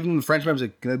was like giving him the French map. She's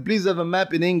like, can I please have a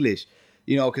map in English?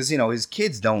 You know, because his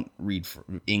kids don't read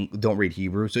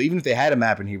Hebrew, so even if they had a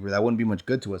map in Hebrew, that wouldn't be much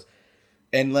good to us.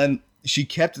 And then she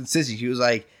kept insisting. She was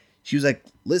like,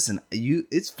 listen,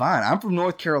 it's fine. I'm from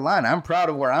North Carolina. I'm proud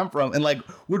of where I'm from, and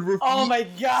would refuse. Oh my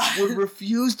God! Would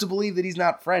refuse to believe that he's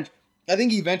not French. I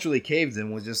think he eventually caved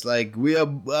and was just like, we are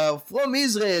from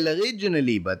Israel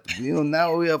originally, but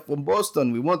now we are from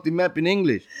Boston. We want the map in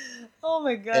English. Oh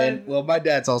my God! And well, my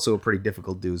dad's also a pretty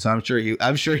difficult dude, so I'm sure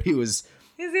he was.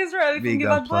 He's Israeli from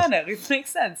Givat Brenner. It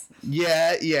makes sense.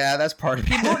 Yeah, that's part of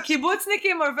it.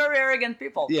 Kibbutznikim are very arrogant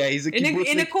people. Yeah, he's a kibbutznik.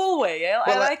 In a cool way. Yeah?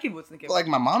 I like kibbutznikim. Like,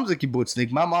 my mom's a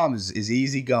kibbutznik. My mom is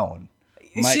easygoing.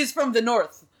 She's from the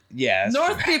north. Yeah.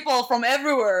 North people from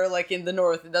everywhere, like in the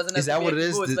north. It doesn't have is that to be what it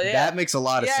is? kibbutz, That makes a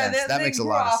lot of sense. That makes a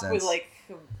lot of sense. With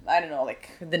I don't know, like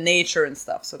the nature and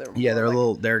stuff. So they're they're a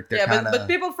little they're kind of. But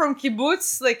people from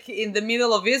kibbutz, like in the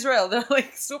middle of Israel, they're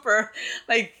like super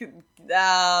like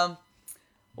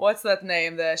what's that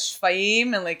name? The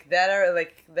Shfaim and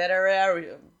that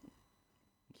area.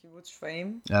 Kibbutz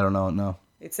Shfaim. I don't know. No.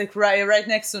 It's like right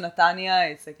next to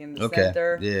Netanya. It's like in the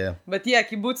center. Yeah. But yeah,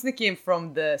 kibbutznikim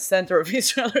from the center of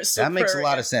Israel are super. That makes a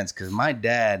lot of sense because my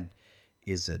dad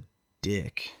is a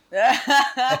dick.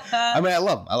 I mean, I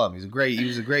love him. He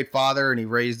was a great father, and he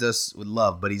raised us with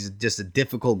love. But he's just a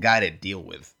difficult guy to deal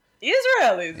with.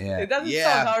 Israelis. Yeah. It doesn't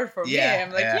sound hard for me.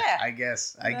 I'm like, I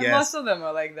guess. Most of them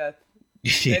are like that.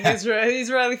 Yeah. An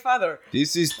Israeli father.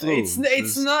 This is true.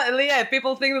 It's not. Yeah,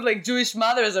 people think that like Jewish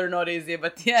mothers are not easy,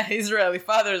 but yeah, Israeli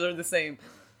fathers are the same.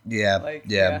 Yeah,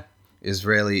 yeah.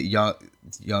 Israeli young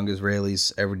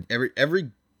Israelis.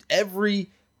 Every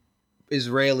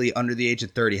Israeli under the age of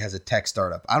 30 has a tech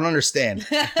startup. I don't understand.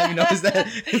 Have you noticed that?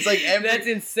 It's like that's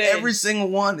insane. Every single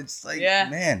one. It's like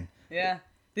man. Yeah.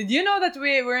 Did you know that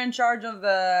we were in charge of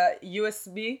the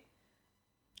USB?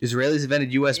 Israelis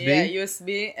invented USB? Yeah,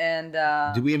 USB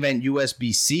and... Did we invent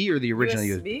USB-C or the original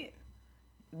USB?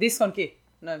 Disk on key.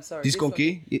 No, I'm sorry. Disk on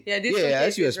key? Yeah, Disk on key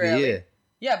that's USB, Israeli.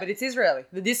 Yeah, but it's Israeli.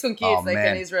 The Disk on key is like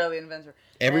an Israeli inventor.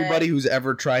 Everybody who's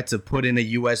ever tried to put in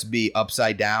a USB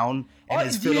upside down and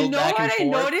has fiddled back and forth. Do you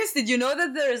know what I noticed? Did you know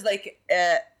that there's like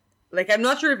I'm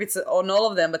not sure if it's on all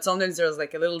of them, but sometimes there's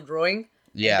like a little drawing.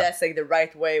 Yeah. And that's like the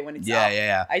right way when it's up.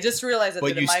 Yeah. I just realized that.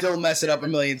 But you still mess it up a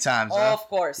million times. Of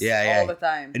course. Yeah. All the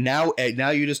time. And now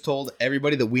you just told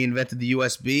everybody that we invented the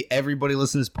USB. Everybody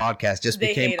listening to this podcast just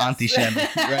became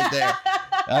anti-Shamim right there.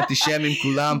 Anti-Shamim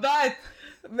kulam. But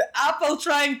Apple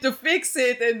trying to fix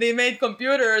it, and they made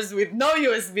computers with no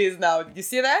USBs now. Did you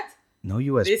see that? No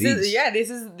USBs. This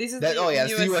is that,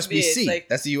 that's the USB-C. Like,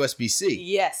 that's the USB-C.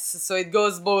 Yes, so it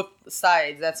goes both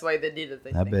sides. That's why they did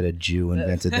it. I bet a Jew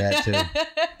invented that too.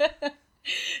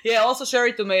 Yeah, also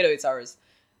cherry tomato. It's ours.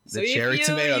 The cherry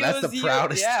tomato. That's the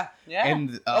proudest. Yeah.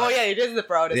 And, it is the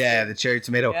proudest. Yeah, the cherry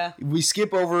tomato. Yeah. We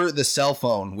skip over the cell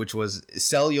phone, which was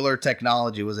cellular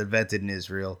technology was invented in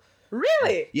Israel.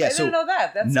 Really? Yeah, I didn't know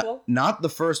that. That's cool. Not the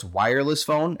first wireless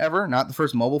phone ever, not the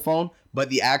first mobile phone, but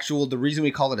the reason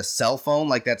we call it a cell phone,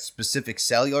 like that specific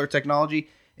cellular technology,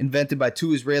 invented by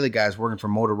two Israeli guys working for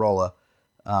Motorola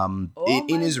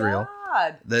in Israel.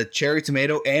 God. The cherry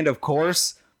tomato, and of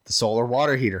course, the solar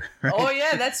water heater. Right? Oh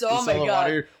yeah, that's my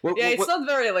God. It's not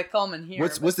very like common here.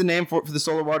 What's the name for the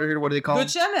solar water heater? What do they call it?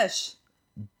 Dud shemesh.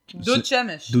 Dud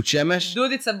shemesh. Dud shemesh?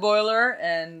 Dud, it's a boiler,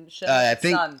 and shemesh I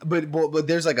think, sun. But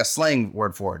there's like a slang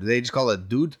word for it. Do they just call it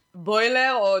dud?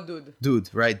 Boiler or dud? Dud,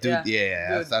 right? Dud.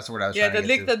 Yeah. Dud. That's what I was trying to get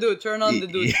to. Yeah, the dud. Turn on the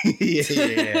dud.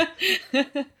 Yeah.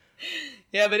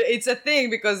 Yeah, but it's a thing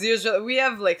because usually we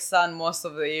have like sun most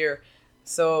of the year,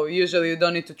 so usually you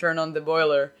don't need to turn on the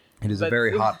boiler. It is a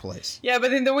very hot place. Yeah,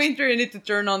 but in the winter you need to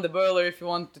turn on the boiler if you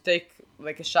want to take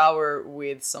like a shower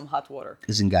with some hot water.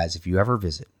 Listen, guys, if you ever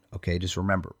visit, okay, just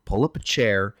remember, pull up a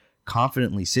chair,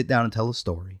 confidently sit down and tell a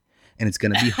story, and it's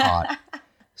going to be hot.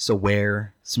 So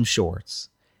wear some shorts.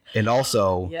 And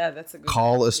also, that's a good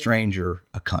call a stranger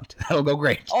a cunt. That'll go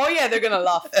great. Oh, yeah, they're going to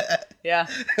laugh. Yeah.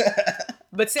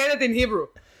 But say that in Hebrew.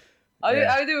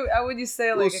 How would you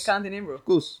say like a cunt in Hebrew?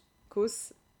 Kus.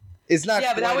 Kus? It's not.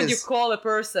 Yeah, but how would you call a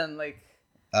person like?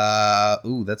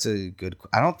 That's a good.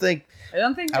 I don't think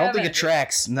it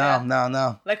tracks.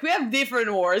 No. Like we have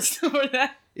different words for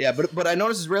that. Yeah, but I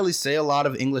notice Israelis say a lot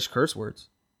of English curse words.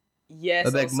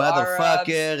 Yes, like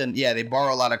motherfucker, and they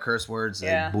borrow a lot of curse words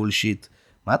like bullshit.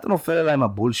 מה אתה נופל עליי עם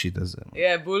הבולשיט הזה?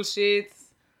 Yeah, bullshit.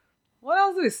 What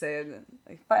else do we say?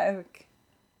 Like,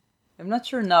 I'm not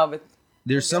sure now, but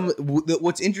there's some.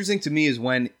 What's interesting to me is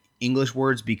when English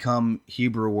words become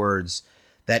Hebrew words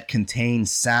that contain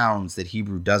sounds that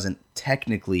Hebrew doesn't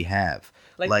technically have.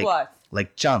 Like what?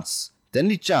 Like chance. Ten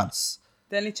li chance.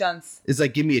 Ten li chance. It's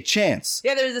like give me a chance.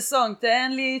 Yeah, there's a song.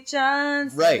 Ten li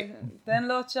chance. Right. Ten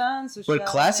lo chance. But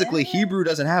classically, Hebrew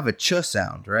doesn't have a ch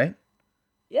sound, right?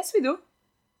 Yes, we do.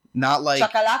 Not like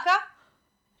chakalaka.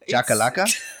 Chakalaka.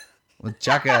 With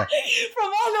chaka. From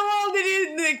all the world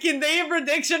in the Hebrew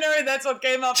dictionary, that's what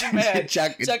came up in my head.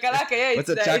 Chakalaka. Yeah. What's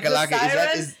a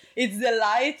chakalaka? It's the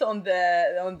light on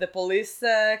the police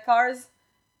cars.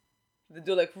 They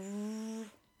do like.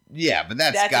 Yeah, but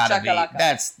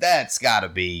that's gotta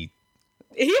be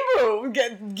Hebrew.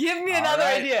 Give me another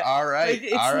idea. All right. Like,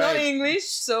 it's not English,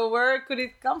 so where could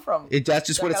it come from? That's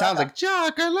just what it sounds like.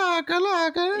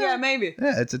 Chakalaka. Yeah, maybe.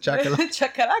 Yeah, it's a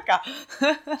chakalaka.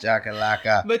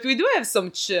 Chakalaka. But we do have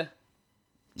some ch.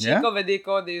 Chico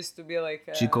Vedico, there used to be like.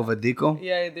 Chico Vedico?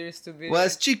 Yeah, there used to be. Well,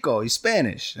 it's Chico. He's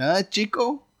Spanish.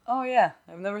 Chico? Oh, yeah.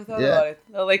 I've never thought about it.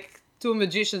 They're like two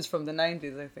magicians from the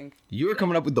 90s, I think. You were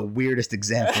coming up with the weirdest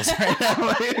examples right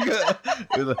now.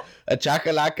 With a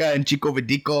chakalaka and Chico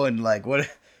Vedico and like what?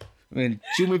 I mean,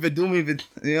 Chumi Vedumi,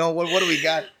 what do we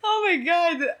got? Oh my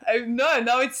God!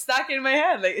 Now it's stuck in my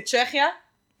head. Like Czechia,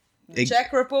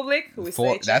 Czech Republic. We say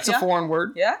Czechia. That's a foreign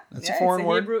word. Yeah, that's a foreign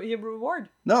word. Hebrew word.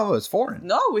 No, it's foreign.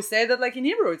 No, we say that like in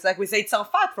Hebrew. It's like we say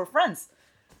Tzarfat for France.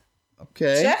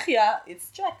 Okay. Czechia,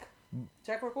 it's Czech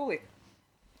Republic.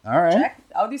 All right. Czech?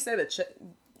 How do you say that? Czech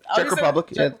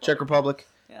Republic. Czech Republic.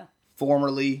 Yeah.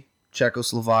 Formerly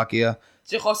Czechoslovakia.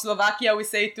 Czechoslovakia, we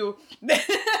say too.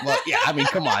 Well, yeah. I mean,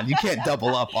 come on. You can't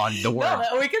double up on the word.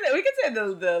 No, we can say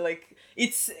the like.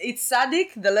 It's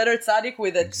tzaddik, the letter tzaddik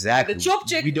with a exactly. The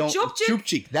chupchik. We don't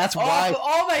chupchik. That's why.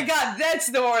 Oh my God, that's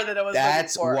the word that I was looking for.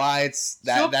 That's why it's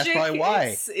that's probably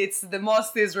why. It's the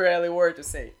most Israeli word to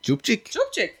say. Chupchik.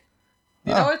 Chupchik.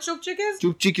 You know what chupchik is?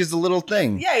 Chupchik is the little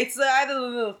thing. Yeah, it's either the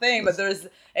little thing, but there's.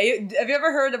 Have you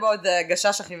ever heard about the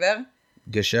Gashash HaChiver?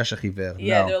 Gashash HaChiver.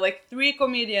 Yeah, no. they're like three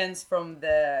comedians from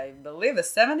I believe the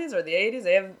 70s or the 80s.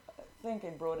 I think I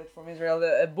brought it from Israel,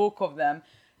 a book of them.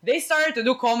 They started to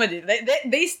do comedy.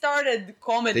 They started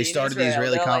comedy. They started the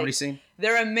Israeli comedy scene?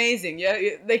 They're amazing. Yeah,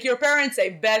 like your parents, I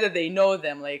bet that they know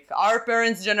them. Like our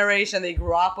parents' generation, they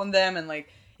grew up on them, and like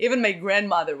even my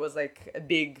grandmother was like a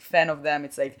big fan of them.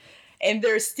 It's like. And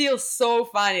they're still so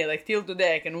funny. Like, till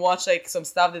today, I can watch, like, some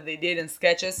stuff that they did in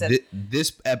sketches. And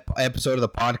this episode of the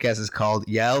podcast is called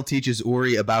Yael Teaches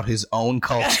Uri About His Own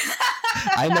Culture.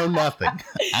 I know nothing.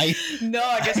 I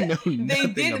guess I know they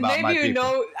did. About maybe you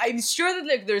know. I'm sure that,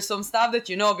 like, there's some stuff that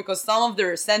you know because some of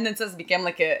their sentences became,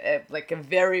 like, a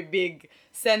very big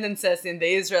sentences in the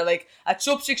Israel. Like, a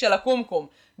chupchik shel kumkum.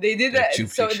 They did that.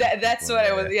 So that's what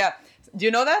I was, yeah. Do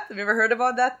you know that? Have you ever heard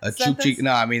about that? A chupchik?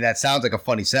 No, I mean, that sounds like a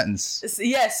funny sentence.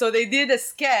 Yeah, so they did a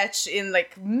sketch in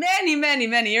like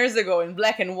many years ago in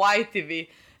black and white TV.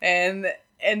 And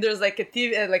there's like a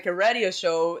TV, like a radio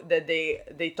show that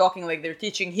they talking like they're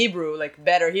teaching Hebrew, like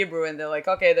better Hebrew. And they're like,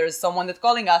 okay, there's someone that's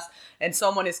calling us and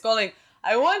someone is calling.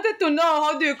 I wanted to know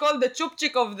how do you call the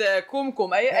chupchik of the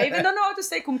kumkum. I even don't know how to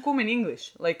say kumkum in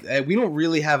English. Like we don't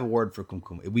really have a word for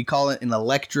kumkum. We call it an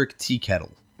electric tea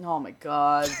kettle. Oh my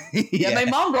God! Yeah, my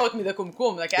mom brought me the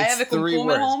kumkum. Like I have a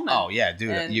kumkum at home. Oh yeah,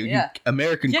 dude.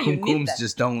 American kumkums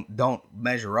just don't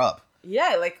measure up.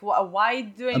 Yeah, like why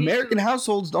do I? American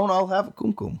households don't all have a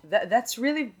kumkum. That's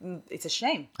really it's a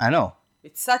shame. I know.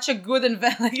 It's such a good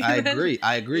invention. I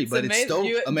agree. But amazing. It's stove.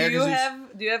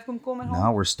 Do you have kumkum at home?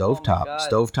 No, we're stovetop.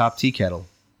 Stovetop tea kettle.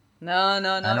 No. I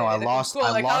know. I lost that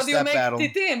battle. How do you make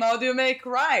titim? How do you make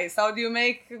rice? How do you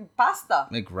make pasta?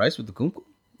 Make rice with the kumkum?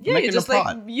 Yeah, you just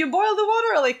like you boil the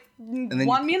water like 1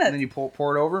 minute. And then you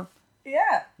pour it over?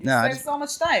 Yeah. You save so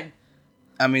much time.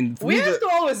 I mean, we have to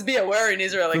always be aware in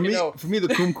Israel, like, For me, the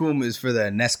kumkum is for the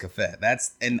Nescafe.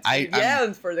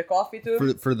 And for the coffee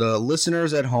too. For the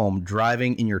listeners at home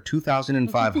driving in your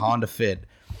 2005 Honda Fit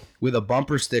with a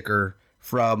bumper sticker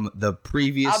from the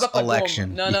previous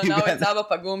election. No, now it's Abba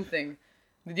Pagum thing.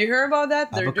 Did you hear about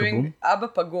that? They're doing Abba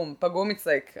Pagum. Pagum, it's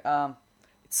like,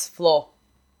 it's flaw.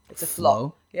 It's a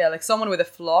flaw. Yeah, like someone with a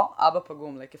flaw. Abba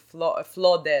Pagum, like a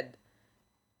flaw dead.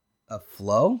 A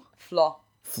flow? Flaw.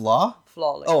 Flaw?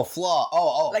 Flaw. Like, oh, flaw.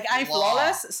 Oh. Like I'm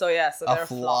flawless, so yeah, so they're a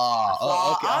flaw.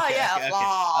 Oh, okay. A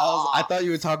flaw. I thought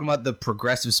you were talking about the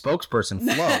progressive spokesperson,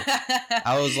 Flo.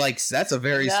 I was like, that's a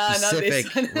very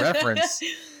specific reference.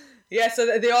 Yeah,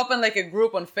 so they opened like a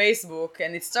group on Facebook,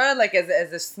 and it started like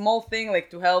as a small thing, like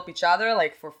to help each other,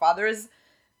 like for fathers,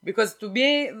 because to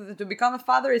become a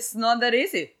father, it's not that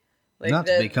easy. Like not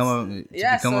to become a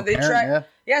parent.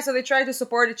 So they try to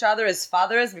support each other as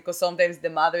fathers, because sometimes the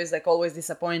mother is like always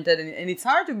disappointed, and it's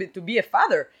hard to be a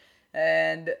father,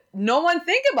 and no one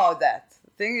think about that.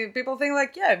 People think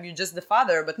like, yeah, you're just the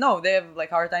father, but no, they have like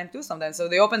hard time too sometimes. So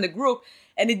they opened the group,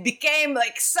 and it became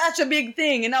like such a big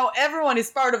thing, and now everyone is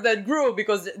part of that group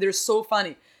because they're so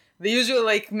funny. They usually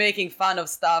like making fun of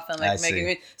stuff and like making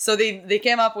it. So they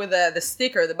came up with the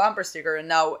sticker, the bumper sticker, and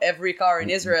now every car in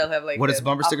Israel have like. What does the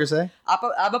bumper sticker say?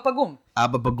 Abba Pagum.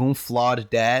 Abba Pagum, flawed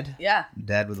dad. Yeah.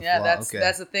 Dad with a flaw.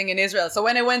 That's the thing in Israel. So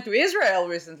when I went to Israel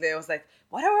recently, I was like,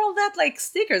 what are all that like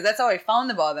stickers? That's how I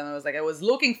found about them. I was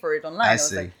looking for it online. I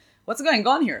was like, what's going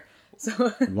on here?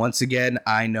 So once again,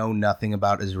 I know nothing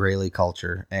about Israeli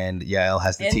culture, and Yael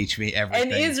has to teach me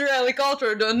everything. And Israeli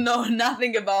culture don't know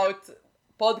nothing about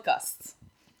podcasts.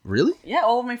 Really? Yeah,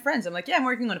 all of my friends. I'm like, yeah, I'm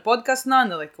working on a podcast now.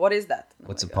 And they're like, what is that?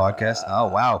 What's a podcast? Oh,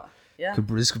 wow. Yeah.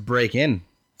 This could break in.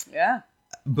 Yeah.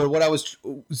 But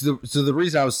the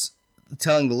reason I was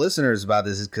telling the listeners about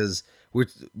this is because I'm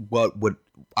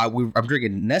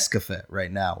drinking Nescafe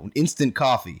right now, instant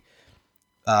coffee,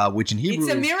 which in Hebrew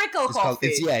it's a miracle coffee.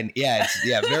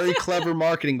 It's very clever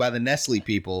marketing by the Nestle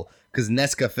people, because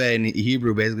Nescafe in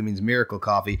Hebrew basically means miracle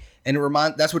coffee, and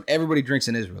that's what everybody drinks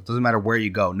in Israel. It doesn't matter where you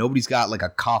go. Nobody's got like a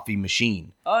coffee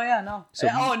machine. Oh yeah, no. So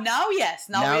now yes.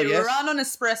 Now we run on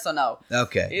espresso now.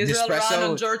 Okay. Israel run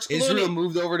on George Clooney. Israel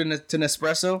moved over to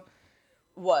Nespresso.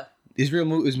 What?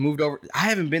 Israel is moved over. I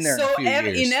haven't been there in a few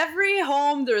years. In every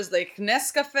home, there's like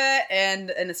Nescafe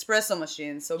and an espresso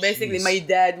machine. So basically, my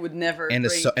dad would never drink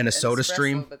a soda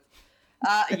stream. But,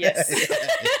 yes.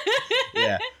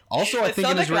 Yeah. Also, I think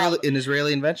an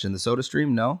Israeli invention, the Soda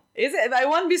Stream. No, is it? I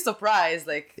won't be surprised.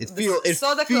 Like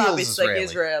Soda Club is like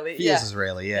Israeli. Feels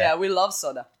Israeli. Yeah. Yeah, we love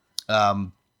soda.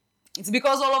 It's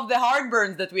because all of the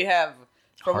heartburns that we have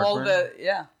from all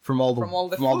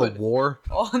the war.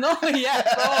 Oh no, yeah,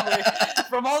 probably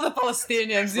from all the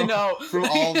Palestinians, from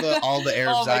all the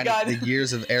Arab the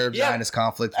years of Arab Zionist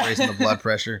conflict raising the blood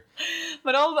pressure.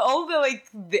 But all the like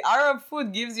the Arab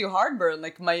food gives you heartburn.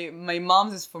 Like my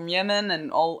mom's is from Yemen,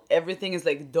 and everything is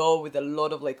like dough with a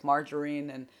lot of like margarine,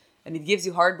 and it gives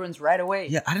you heartburns right away.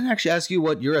 Yeah, I didn't actually ask you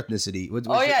what your ethnicity.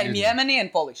 I'm Yemeni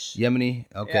and Polish. Yemeni,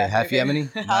 okay, yeah, half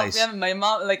Yemeni. Nice. Half Yemen. My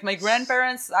mom, like my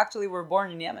grandparents, actually were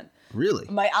born in Yemen. Really?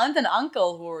 My aunt and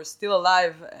uncle, who are still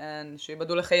alive, and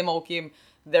sheibadu lechaim arukim,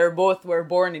 were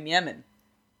born in Yemen.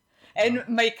 And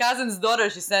my cousin's daughter,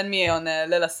 she sent me on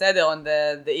Leila Seder, on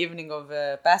the evening of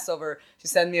Passover, she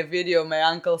sent me a video. My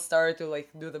uncle started to like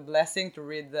do the blessing, to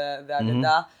read the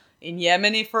Haggadah in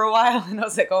Yemeni for a while. And I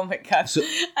was like, oh my God,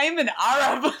 I'm an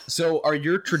Arab. So are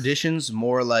your traditions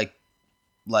more like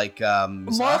more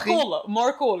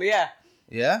cool, yeah.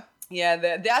 Yeah? Yeah,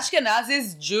 the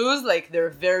Ashkenazis, Jews, like they're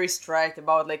very strict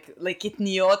about like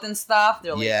itniot and stuff.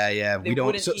 They're like, yeah. We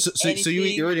don't. So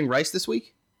you're eating rice this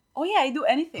week? Oh yeah, I do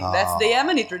anything. That's the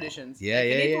Yemeni traditions. Yeah, I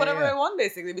can eat whatever I want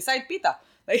basically, besides pita.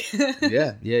 Like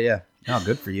yeah. Oh,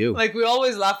 good for you. Like we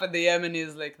always laugh at the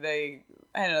Yemenis. Like they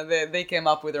came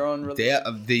up with their own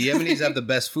religion. The Yemenis have the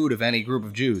best food of any group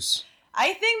of Jews.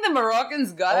 I think the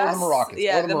Moroccans got us. The Moroccans.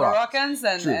 Yeah, the Moroccans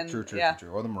and true.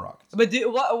 Or the Moroccans. But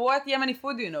what Yemeni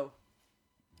food do you know?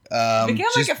 It became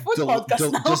like a food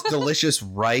podcast now. Just delicious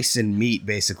rice and meat,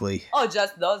 basically. Oh,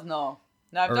 just those? No,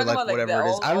 I'm talking about like whatever it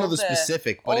is. I don't know the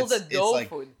specific, but it's dough like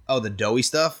food. Oh, the doughy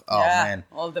stuff. Oh man,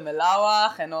 all the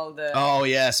melawach and all the. Oh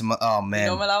yes, oh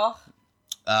man. You know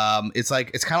melawach? It's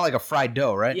kind of like a fried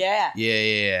dough, right? Yeah.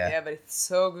 Yeah, but it's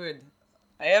so good.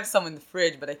 I have some in the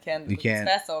fridge, but I can't. You can't.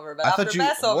 It's Passover, but after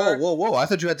Passover. Whoa! I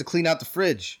thought you had to clean out the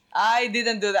fridge. I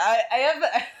didn't do that. I have.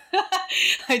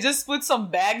 I just put some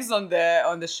bags on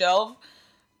the shelf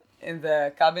in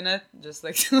the cabinet, just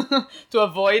like to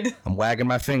avoid. I'm wagging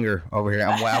my finger over here.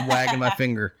 I'm wagging my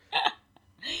finger.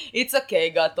 It's okay.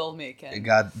 God told me, Ken.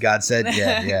 God said,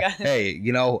 yeah. God. Hey,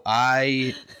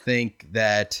 I think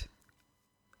that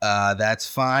that's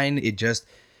fine. It just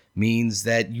means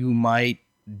that you might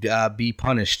be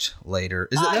punished later.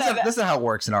 That's not how it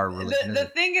works in our religion. The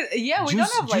thing is, yeah, we Jews,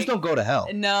 don't have like... Jews don't go to hell.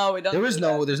 No, we don't. There's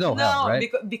no hell, right?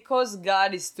 Because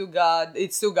God is too God.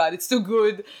 It's too God. It's too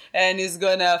good, and He's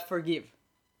gonna forgive.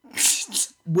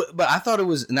 But I thought it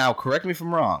was... Now, correct me if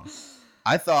I'm wrong.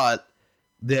 I thought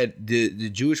that the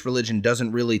Jewish religion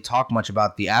doesn't really talk much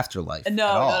about the afterlife. No,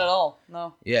 not at all.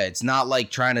 No. Yeah, it's not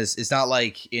like it's not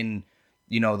like in...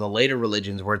 the later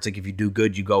religions where it's like if you do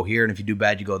good, you go here, and if you do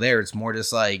bad, you go there. It's more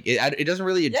just like it doesn't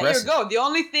really address. Yeah, you go. The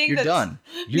only thing you're done.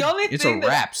 It's a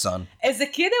wrap, son. As a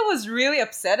kid, I was really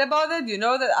upset about it. You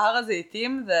know that Har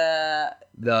HaZeitim, the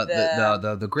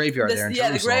graveyard there in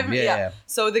Jerusalem. The graveyard. Yeah.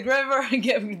 So the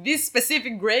graveyard, this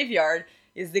specific graveyard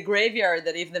is the graveyard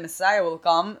that if the Messiah will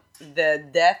come, the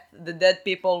dead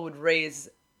people would raise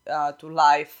to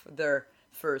life there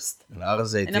first. And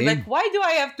I'm like, why do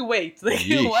I have to wait? Like,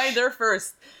 why they're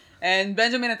first? And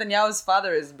Benjamin Netanyahu's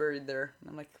father is buried there. And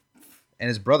I'm like... And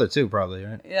his brother too, probably,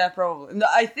 right? Yeah, probably. No,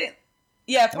 I think...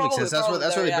 Yeah, probably. That makes sense.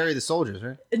 That's where they bury the soldiers,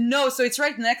 right? No, so it's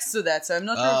right next to that. So I'm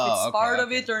not sure if it's part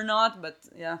of it or not, but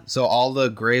yeah. So all the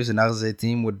graves in Har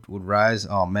HaZeitim would rise?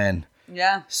 Oh, man.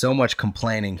 Yeah. So much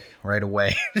complaining right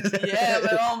away. Yeah,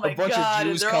 but oh my God. A bunch of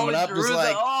Jews coming up just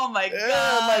like, oh my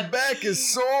God. My back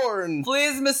is sore. And...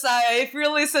 Please, Messiah, if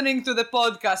you're listening to the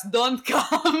podcast, don't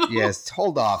come. Yes,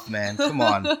 hold off, man. Come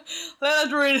on.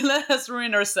 Let us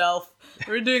ruin ourselves.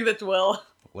 We're doing that well.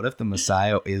 What if the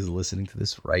Messiah is listening to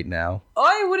this right now? Oh,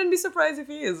 I wouldn't be surprised if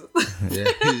he is. Yeah,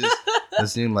 he's just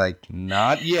listening like,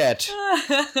 not yet.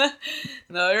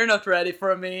 No, you're not ready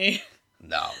for me.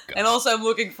 No. God. And also, I'm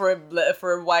looking for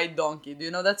a white donkey. Do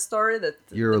you know that story? That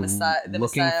you're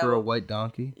looking for a white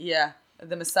donkey? Yeah,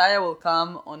 the Messiah will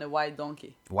come on a white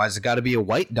donkey. Why's it got to be a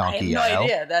white donkey? I have no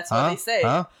idea. That's what they say.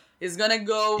 Huh? He's gonna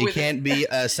go. It can't be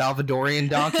a Salvadorian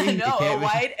donkey. No, a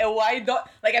white donkey.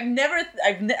 Like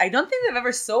I don't think I've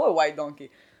ever saw a white donkey.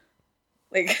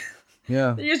 Like.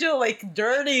 Yeah. They're usually like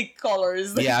dirty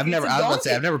colors. Like, yeah, I've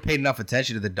never paid enough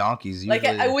attention to the donkeys. Usually,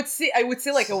 like I would see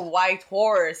like a white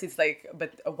horse. It's like,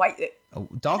 but a white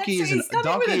donkey is an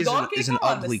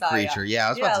ugly creature. Yeah, I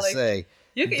was about to say.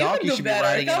 You can do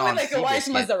better. Tell me like a white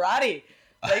Maserati.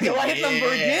 Like a white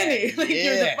Lamborghini. Like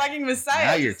you're the fucking Messiah.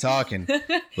 Now you're talking.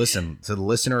 Listen to the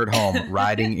listener at home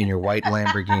riding in your white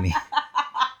Lamborghini.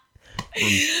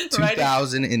 From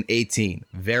 2018.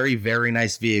 Very, very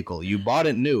nice vehicle. You bought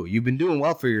it new. You've been doing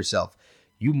well for yourself.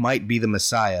 You might be the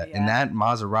Messiah. Yeah. And that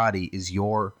Maserati is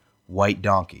your white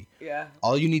donkey. Yeah.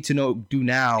 All you need to do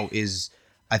now is,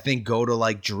 I think, go to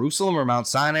like Jerusalem or Mount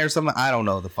Sinai or something. I don't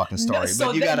know the fucking story. No,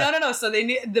 so no. So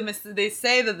they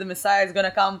say that the Messiah is going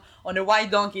to come on a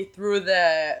white donkey through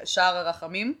the Sha'ar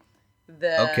HaRachamim.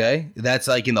 Okay, that's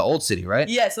like in the old city, right?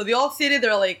 Yeah, so the old city,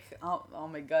 they're like, oh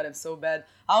my God, I'm so bad.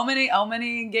 How many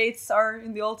gates are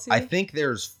in the old city? I think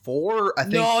there's 4.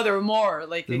 No, there are more.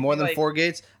 Like there's more than 4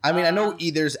 gates. I mean, I know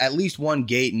there's at least 1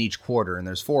 gate in each quarter, and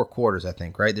there's 4 quarters, I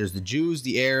think, right? There's the Jews,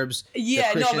 the Arabs, the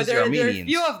Christians, but there are a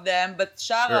few of them. But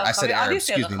I said Arabs,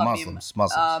 excuse me, Muslims.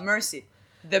 Mercy.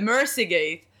 The Mercy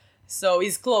Gate, so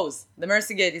is closed. The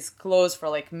Mercy Gate is closed for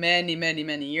like many, many,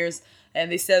 many years. And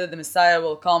they said that the Messiah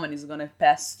will come and he's going to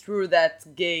pass through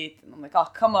that gate. And I'm like, oh,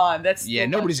 come on. That's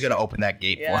nobody's going to open that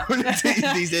gate for him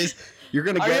these days. You're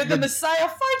going to get the Messiah.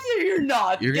 Fuck you, you're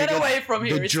not. Get away from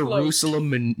here. The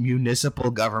Jerusalem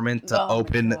municipal government to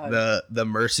open the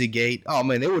Mercy Gate. Oh,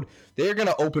 man, they're going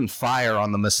to open fire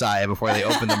on the Messiah before they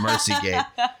open the Mercy Gate.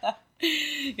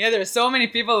 Yeah, there's so many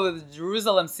people with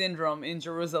Jerusalem syndrome in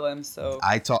Jerusalem. So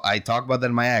I talk about that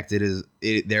in my act.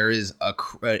 There is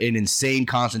an insane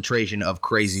concentration of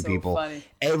crazy people. Funny.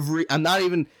 I'm not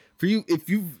even for you. If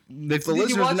the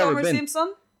listeners have never Homer been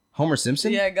Simpson? Homer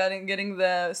Simpson? Yeah, getting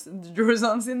the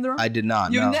Jerusalem syndrome. I did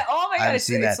not. Oh my God,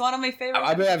 it's one of my favorites.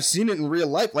 I mean, I've seen it in real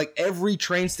life. Like every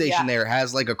train station there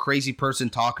has like a crazy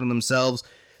person talking to themselves.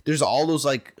 There's all those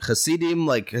like Hasidim,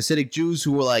 like Hasidic Jews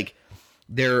who were like.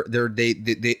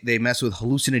 They mess with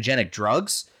hallucinogenic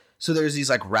drugs. So there's these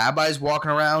like rabbis walking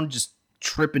around just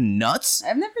tripping nuts.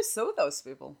 I've never saw those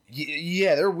people.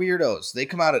 Yeah, they're weirdos. They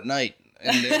come out at night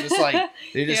and they're just like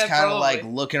kind of like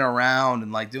looking around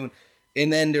and like doing.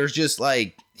 And then there's just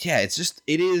like it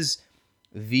is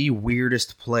the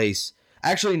weirdest place.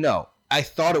 Actually, no. I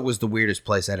thought it was the weirdest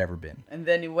place I'd ever been. And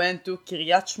then you went to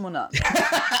Kiryat Shmona.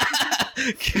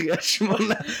 Kiryat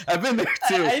Shmona. I've been there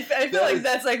too. I feel like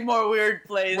that's like more weird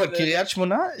place. What, Kiryat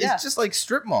Shmona? It's just like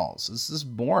strip malls. It's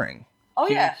just boring. Oh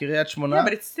yeah. Kiryat Shmona. Yeah,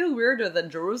 but it's still weirder than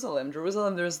Jerusalem.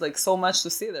 Jerusalem, there's like so much to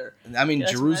see there. I mean, Kiryat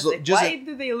Shmona, Jerusalem. like, Just why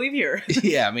do they live here?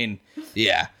 yeah, I mean,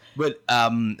 yeah. But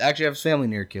actually, I have family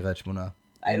near Kiryat Shmona.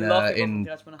 I love people from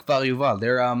Kiryat Shmona. Kfar Yuval.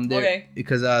 They're Okay.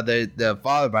 because the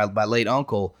father, my late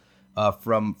uncle,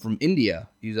 from India,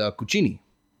 he's a Kuchini.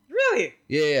 Really?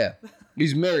 Yeah.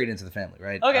 He's married into the family,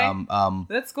 right? Okay.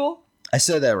 That's cool. I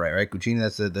said that right? Kuchini,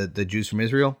 that's the Jews from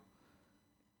Israel.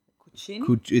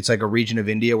 Kuchini? It's like a region of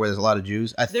India where there's a lot of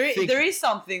Jews. There is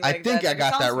something like I think that. I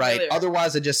got that right. Familiar.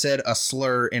 Otherwise, I just said a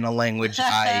slur in a language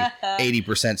I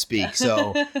 80% speak.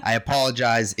 So I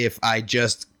apologize if I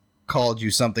just called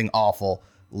you something awful,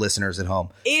 listeners at home.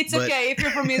 It's okay. If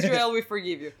you're from Israel, we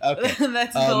forgive you. Okay.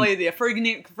 That's the whole idea.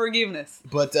 Forgiveness.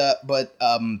 But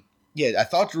yeah, I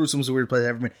thought Jerusalem was a weird place I've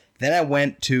ever been. Then I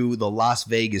went to the Las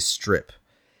Vegas Strip,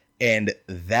 and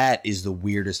that is the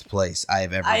weirdest place I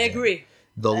have ever been. I agree.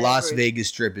 The Las Vegas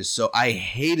Strip is so... I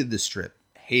hated the Strip.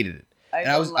 Hated it.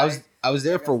 I was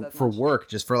there for work,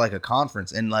 just for like a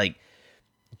conference, and like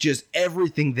just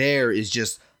everything there is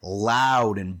just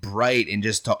loud and bright and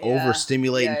just to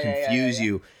overstimulate and confuse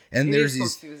you. And there's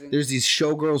these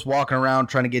showgirls walking around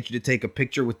trying to get you to take a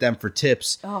picture with them for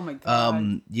tips. Oh my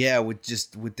god. Yeah, with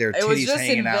their titties hanging out. It was just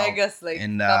in Vegas like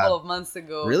a couple of months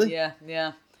ago. Really?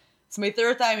 Yeah. It's my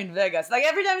third time in Vegas. Like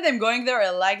every time that I'm going there, I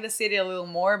like the city a little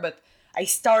more, but I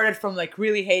started from like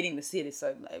really hating the city.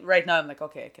 So right now I'm like,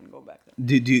 okay, I can go back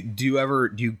there. Do you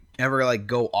ever like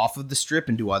go off of the Strip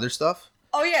and do other stuff?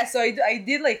 Oh yeah, so I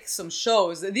did like some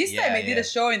shows. This time I did a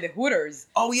show in the Hooters.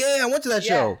 Oh yeah, I went to that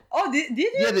show. Oh, did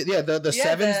you? The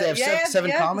Sevens. They have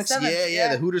seven comics. The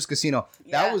Sevens, the Hooters Casino.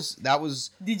 Yeah. That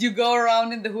was. Did you go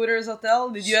around in the Hooters hotel?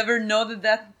 Did you ever know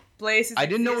that place? I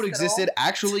didn't know it existed.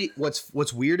 Actually,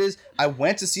 what's weird is I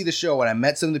went to see the show and I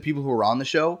met some of the people who were on the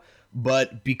show,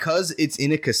 but because it's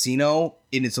in a casino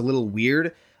and it's a little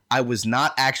weird, I was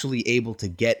not actually able to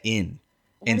get in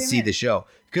and see the show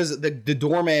because the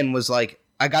doorman was like.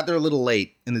 I got there a little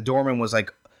late, and the doorman was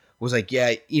like,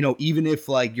 yeah, even if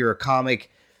like you're a comic,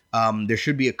 there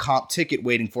should be a comp ticket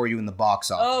waiting for you in the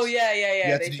box office. Oh yeah.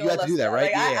 You have to do that,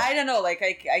 right? Like, I don't know. Like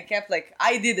I kept like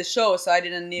I did the show, so I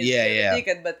didn't need to get a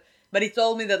ticket, but he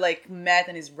told me that like Matt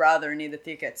and his brother need a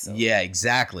ticket. So. Yeah,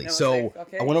 exactly. So like,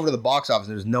 okay. I went over to the box office,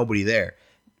 and there was nobody there.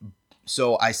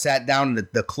 So I sat down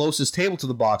at the closest table to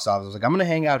the box office. I was like, I'm gonna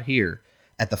hang out here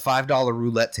at the $5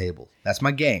 roulette table. That's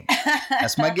my game.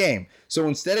 So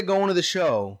instead of going to the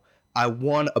show, I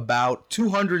won about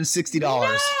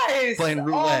 $260 playing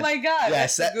roulette. Oh my god! Yeah, I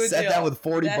sat down with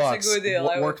 $40. That's a good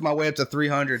deal. Worked my way up to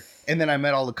 $300, and then I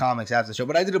met all the comics after the show.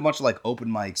 But I did a bunch of like open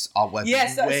mics. Way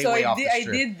off the strip.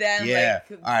 I did them. Yeah,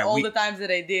 like all the times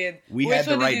that I did. We had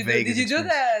the right Vegas. Did you do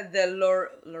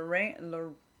the Lorraine?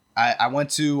 I went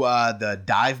to the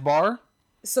dive bar.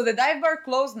 So the dive bar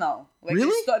closed now. Like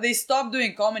really? They stopped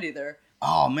doing comedy there.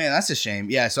 Oh man, that's a shame.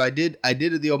 Yeah, so I did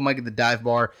the open mic at the dive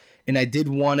bar, and I did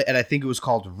one at I think it was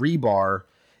called Rebar.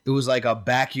 It was like a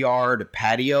backyard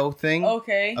patio thing.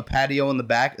 Okay. A patio in the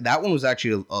back. That one was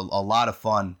actually a lot of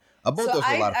fun. Both those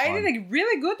were a lot of fun. I did a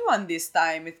really good one this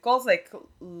time. It calls like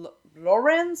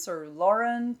Lawrence or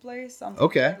Lauren Place.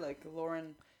 Something like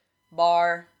Lauren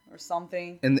Bar or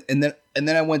something. And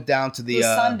then I went down to the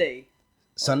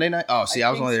Sunday night? Oh, see, I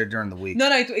was only there during the week. No,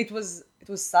 it was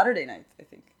Saturday night, I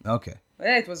think. Okay.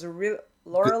 Yeah, it was a real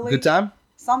good time.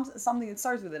 Something that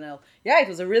starts with an L. Yeah, it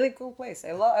was a really cool place.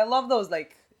 I love those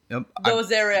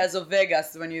those areas of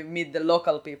Vegas when you meet the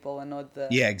local people and not the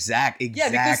exactly. Yeah,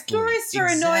 because tourists are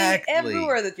annoying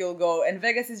everywhere that you'll go, and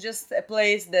Vegas is just a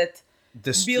place that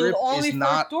the Strip is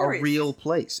not a real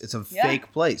place. It's a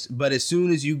fake place. But as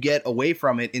soon as you get away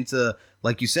from it into,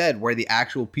 like you said, where the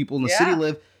actual people in the city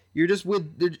live. You're just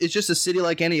it's just a city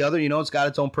like any other, it's got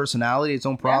its own personality, its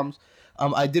own problems.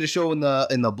 Yeah. I did a show in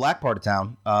the black part of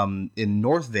town, in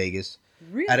North Vegas,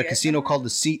 at a casino called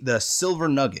the Silver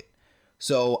Nugget.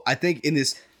 So I think in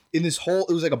this whole,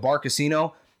 it was like a bar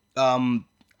casino.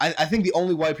 I think the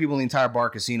only white people in the entire bar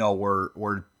casino were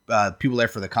people there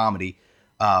for the comedy,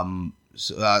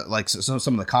 like some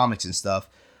of the comics and stuff.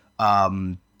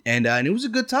 And it was a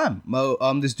good time.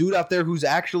 This dude out there who's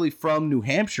actually from New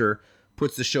Hampshire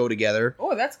puts the show together.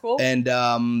 Oh, that's cool. And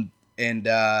man,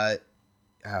 I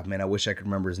wish I could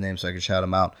remember his name so I could shout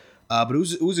him out. But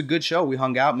it was a good show. We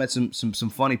hung out, met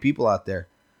some funny people out there.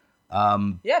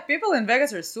 People in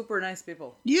Vegas are super nice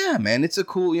people. Yeah, man, it's a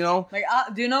cool, Like,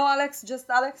 do you know Alex? Just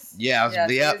Alex? Yeah,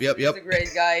 yep. He's a great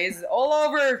guy. He's all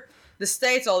over the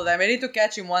States all the time. I need to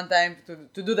catch him one time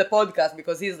to do the podcast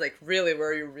because he's like, really, where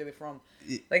are you really from?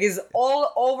 Like, he's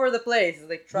all over the place. He's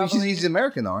like traveling. He's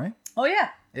American though, right? Oh yeah.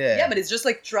 Yeah. Yeah, but it's just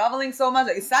like traveling so much.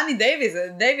 Like Sunny Dennis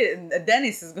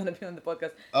is gonna be on the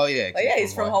podcast. Oh yeah. Like, yeah,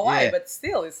 he's from Hawaii, Yeah. but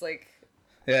still, it's like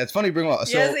Yeah, it's funny you bring him up.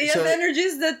 he has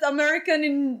energies that American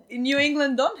in New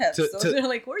England don't have. So they're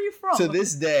like, where are you from? To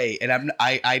this day, and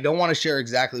I don't want to share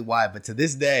exactly why, but to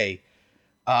this day,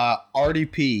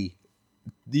 RDP,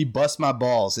 he busts my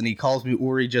balls and he calls me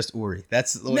Uri, just Uri.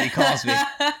 That's what he calls me.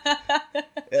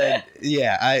 Yeah,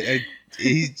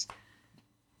 he's.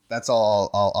 That's all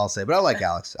I'll say. But I like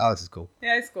Alex. Alex is cool.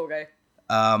 Yeah, he's a cool guy.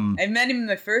 I met him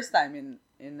the first time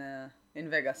in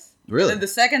Vegas. Really? And then the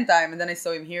second time, and then I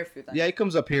saw him here a few times. Yeah, he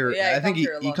comes up here. Yeah, I think he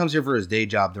he comes here for his day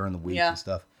job during the week Yeah. and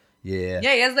stuff. Yeah.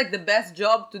 Yeah, he has like the best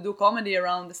job to do comedy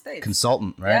around the States.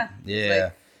 Consultant, right? Yeah. Yeah.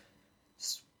 Like,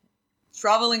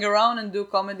 traveling around and do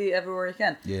comedy everywhere you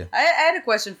can. Yeah. I had a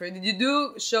question for you. Did you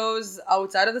do shows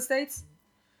outside of the States?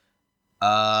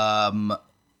 No.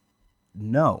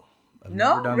 I've No?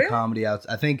 never done Really? comedy out.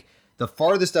 I think the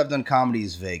farthest I've done comedy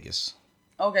is Vegas.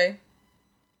 Okay.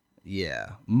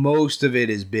 Yeah. Most of it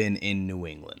has been in New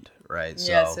England, right?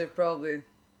 Yeah, so you probably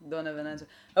don't have an answer.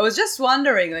 I was just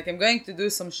wondering, like, I'm going to do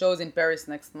some shows in Paris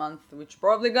next month, which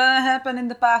probably gonna happen in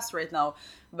the past right now.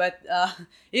 But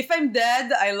if I'm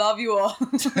dead, I love you all.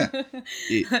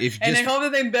 And I hope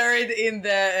that I'm buried in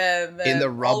the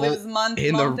rubble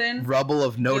Mountain. the rubble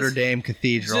of Notre Dame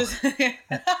Cathedral.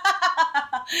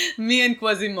 Me and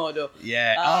Quasimodo.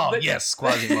 Yeah. but- Yes,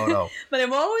 Quasimodo. But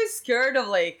I'm always scared of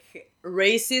like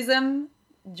racism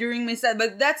during my set.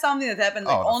 But that's something that happened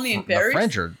like only in Paris.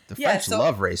 The French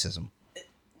love racism.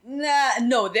 Nah,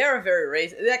 no, they're very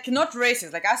racist. Like not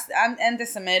racist. Like I'm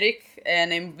anti-Semitic,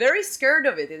 and I'm very scared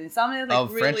of it. And it's something that,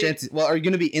 like really. Well, are you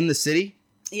going to be in the city?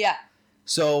 Yeah.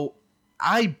 So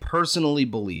I personally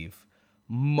believe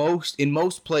in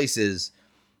most places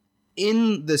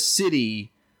in the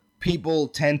city, people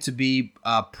tend to be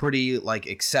pretty like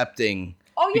accepting.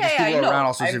 Oh yeah, because yeah, people I are around know.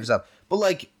 all sorts of stuff. But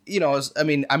like,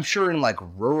 I'm sure in like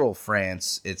rural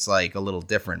France, it's like a little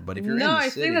different. But if you're in the I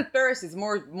city, think that Paris is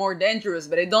more dangerous.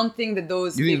 But I don't think that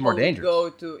those You think it's people more dangerous?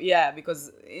 would go to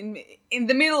because in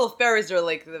the middle of Paris, there are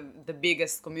like the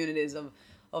biggest communities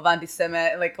of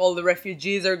anti-Semitic. Like all the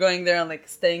refugees are going there and like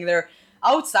staying there.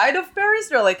 Outside of Paris,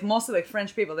 they're like mostly like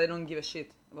French people. They don't give a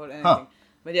shit about anything. Huh.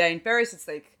 But yeah, in Paris, it's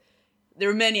like there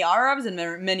are many Arabs and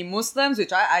many Muslims,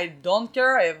 which I don't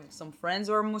care. I have some friends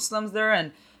who are Muslims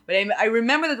there, but I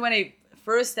remember that when I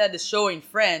first had the show in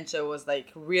French, I was like,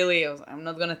 really, I'm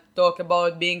not gonna talk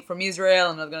about being from Israel.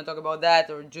 I'm not gonna talk about that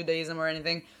or Judaism or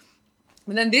anything.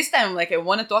 But then this time, like, I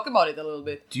want to talk about it a little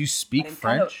bit. do you speak I'm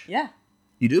French? yeah.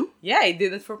 You do? Yeah, I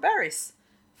did it for Paris,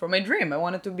 for my dream. I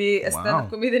wanted to be a stand-up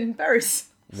comedian in Paris.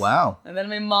 Wow. And then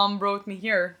my mom brought me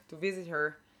here to visit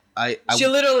her. She I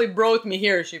literally brought me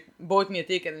here. She bought me a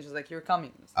ticket and she's like, "You're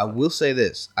coming." will say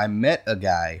this. I met a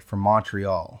guy from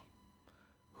Montreal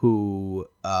who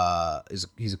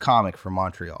he's a comic from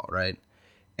Montreal, right?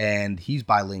 And he's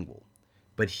bilingual.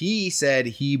 But he said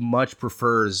he much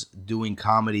prefers doing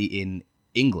comedy in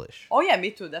English. Oh yeah,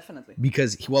 me too, definitely.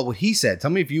 Because what he said,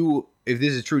 tell me if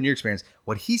this is true in your experience,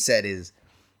 what he said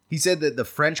that the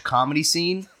French comedy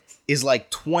scene is like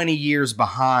 20 years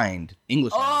behind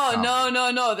English. Oh,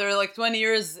 comedy. no. They're like 20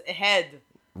 years ahead.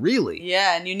 Really?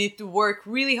 Yeah, and you need to work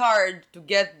really hard to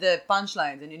get the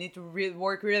punchlines, and you need to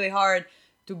work really hard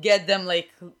to get them like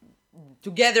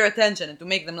to get their attention and to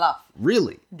make them laugh.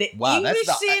 Really? The English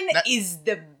scene is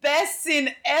the best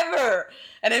scene ever.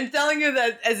 And I'm telling you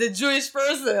that as a Jewish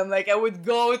person, like I would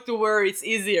go to where it's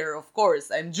easier, of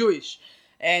course. I'm Jewish.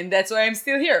 And that's why I'm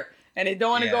still here. And I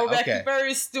don't want to go back to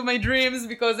Paris to my dreams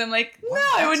because I'm like,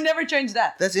 I would never change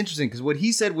that. That's interesting because what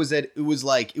he said was that it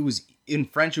was in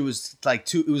French, it was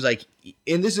like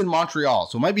and this is in Montreal,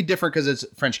 so it might be different because it's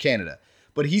French Canada.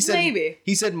 But he said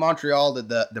he said in Montreal that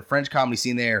the French comedy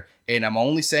scene there, and I'm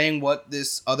only saying what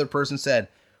this other person said,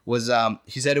 was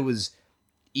he said it was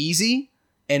easy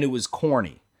and it was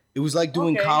corny. It was like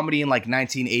doing comedy in like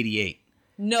 1988.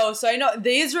 No, so I know the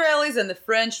Israelis and the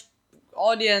French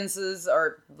audiences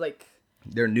are like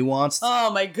they're nuanced.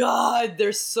 Oh my god,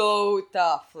 they're so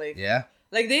tough. Like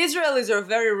like the Israelis are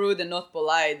very rude and not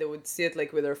polite. They would sit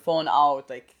like with their phone out,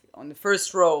 like on the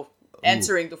first row,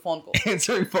 answering the phone calls.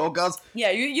 Answering phone calls?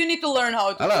 Yeah, you need to learn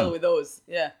how to deal with those.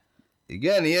 Yeah.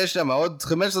 כן, יש שם עוד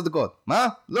 15 דקות. מה?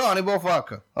 לא, אני בהופעה.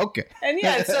 Okay. And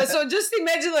yeah, so just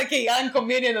imagine like a young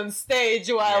comedian on stage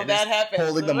while that happens.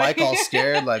 Holding the mic all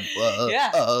scared, like,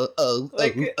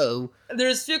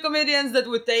 There's few comedians that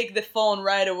would take the phone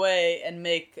right away and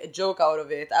make a joke out of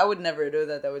it. I would never do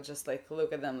that. I would just like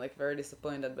look at them like very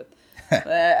disappointed. But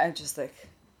I'm just like,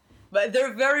 but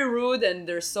they're very rude and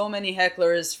there's so many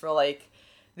hecklers for like,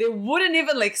 they wouldn't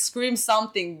even like scream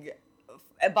something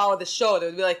about the show. They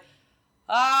would be like,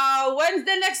 when's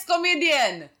the next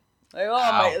comedian?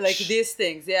 Like, like these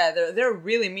things. Yeah, they're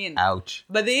really mean. Ouch.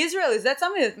 But the Israelis, that's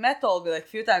something that Matt told me like a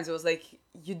few times. It was like,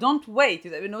 you don't wait.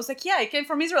 And I was like, yeah, I came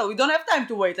from Israel. We don't have time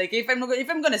to wait. Like, if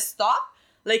I'm gonna stop,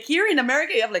 like here in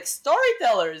America, you have like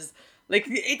storytellers. Like,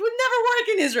 it would never work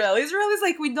in Israel. Israel is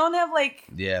like, we don't have like,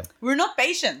 we're not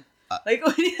patient. Like,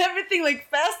 we need everything like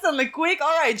fast and like quick.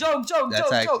 All right, joke.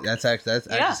 That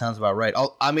actually sounds about right.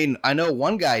 I mean, I know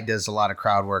one guy does a lot of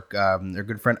crowd work. Their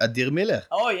good friend Adir Miller.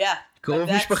 Oh yeah. Kurov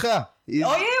Mishpacha. We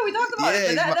talked about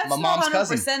it. But that's my mom's not 100%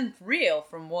 cousin. Real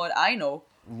from what I know.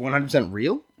 100%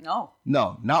 real? No,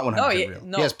 not 100% real.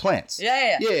 No. He has plants.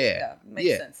 Yeah.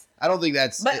 Makes sense. I don't think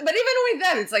that's. But even with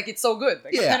that, it's like it's so good.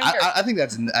 Like, I think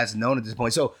that's known at this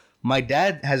point. So my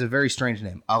dad has a very strange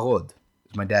name. Arod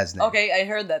is my dad's name. Okay, I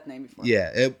heard that name before.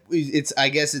 Yeah, it's. I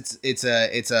guess it's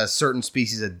a certain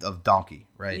species of donkey,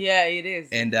 right? Yeah, it is.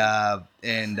 And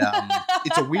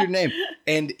it's a weird name.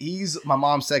 And he's my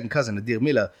mom's second cousin, Adir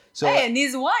Miller. So and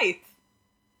he's white.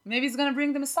 Maybe he's gonna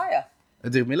bring the Messiah.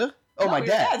 Adir Miller? Oh, my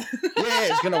dad. Yeah,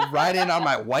 he's gonna ride in on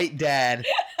my white dad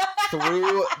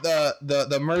through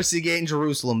the Mercy Gate in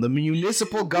Jerusalem. The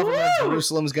municipal government of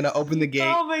Jerusalem is gonna open the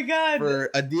gate. Oh my God! For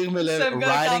Adir Miller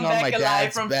riding on my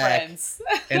dad's back,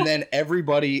 and then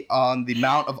everybody on the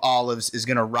Mount of Olives is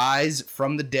gonna rise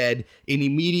from the dead and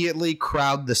immediately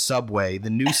crowd the subway,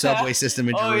 the new subway system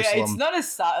in Jerusalem. Yeah, it's not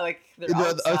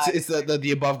it's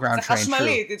the above ground train.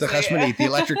 It's the Chashmalit, the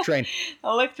electric train.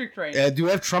 Electric train. Do we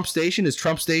have Trump Station? Is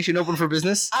Trump Station open for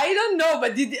business? I don't know,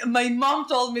 but my mom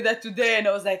told me that today, and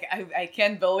I was like, I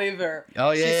can't believe her.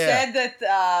 Oh yeah. She said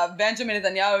that Benjamin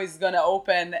Netanyahu is gonna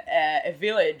open a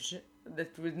village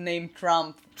that would name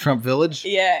Trump. Trump Village?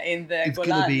 Yeah, in the it's Golan,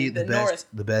 gonna be the best,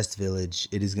 the best village.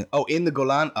 It is gonna. Oh, in the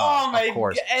Golan. Oh my of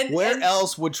course. God. Where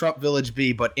else would Trump Village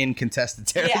be but in contested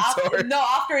territory? Yeah,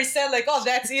 after he said like, oh,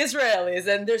 that's Israelis,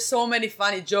 and there's so many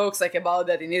funny jokes like about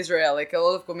that in Israel. Like a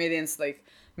lot of comedians like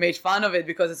made fun of it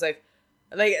because it's like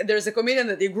there's a comedian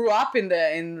that he grew up in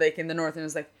the north, and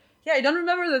it's like, yeah, I don't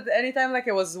remember that anytime like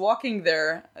I was walking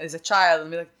there as a child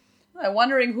and be like, I'm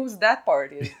wondering whose that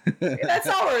part is. That's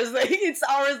ours. Like it's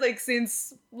ours like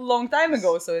since long time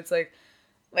ago. So it's like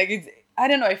it's, I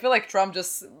don't know. I feel like Trump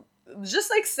just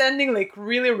like sending like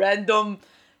really random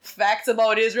facts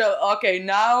about Israel. Okay,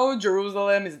 now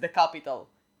Jerusalem is the capital.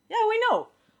 Yeah, we know.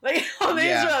 Like all the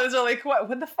Israelis are like,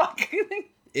 what the fuck?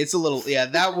 It's a little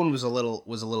that one was a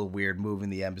little weird moving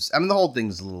the embassy. I mean the whole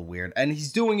thing's a little weird. And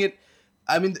he's doing it.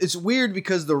 I mean, it's weird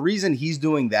because the reason he's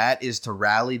doing that is to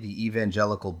rally the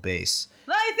evangelical base.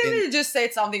 No, I think he just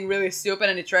said something really stupid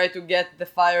and he tried to get the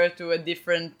fire to a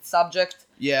different subject.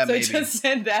 Yeah, so maybe. he just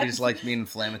said that. He just likes being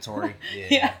inflammatory.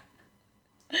 Yeah.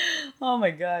 Oh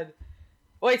my God.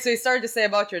 Wait, so you started to say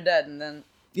about your dad and then...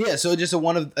 Yeah, so just at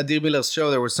one of Adir Miller's show,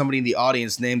 there was somebody in the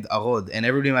audience named Arod, and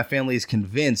everybody in my family is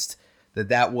convinced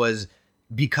that was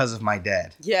because of my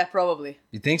dad. Yeah, probably.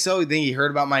 You think so? You think he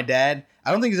heard about my dad?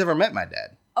 I don't think he's ever met my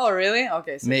dad. Oh, really?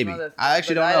 Okay. So maybe. I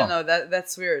actually don't know. I don't know.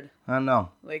 That's weird. I don't know.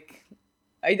 Like,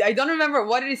 I don't remember.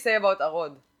 What did he say about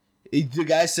Arod? The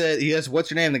guy said, he asked, what's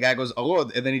your name? The guy goes,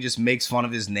 Arod. And then he just makes fun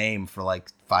of his name for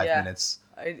like 5 minutes.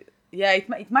 It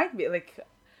might be. Like,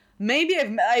 maybe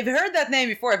I've heard that name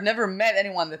before. I've never met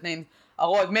anyone that named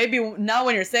Arod. Maybe now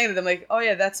when you're saying that, I'm like, oh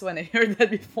yeah, that's when I heard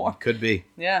that before. Could be.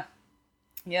 Yeah.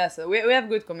 Yeah, so we have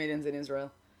good comedians in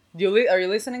Israel. Are you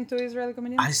listening to Israeli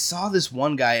comedians? I saw this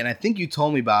one guy, and I think you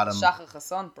told me about him. Shachar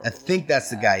Chasson, probably. I think that's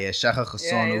the guy, Shachar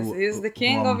Chasson. Yeah, he's the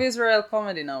king of Israel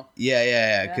comedy now.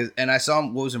 Yeah. And I saw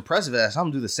him, what was impressive, I saw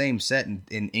him do the same set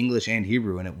in English and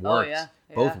Hebrew, and it worked. Oh, yeah.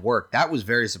 Both worked. That was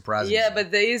very surprising. Yeah, but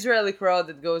the Israeli crowd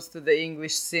that goes to the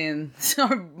English scene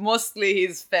are mostly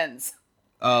his fans.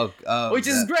 Which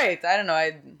is great. I don't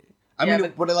know. I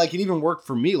mean, but like it even worked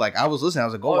for me. Like I was listening, I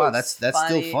was like, "Oh wow, that's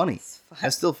still funny.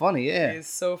 That's still funny." Yeah, it's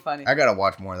so funny. I gotta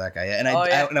watch more of that guy. Yeah, and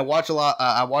I watch a lot.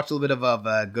 I watch a little bit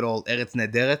of good old Eretz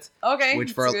Nederet. Okay,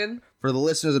 which for the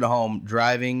listeners at home,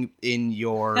 driving in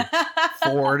your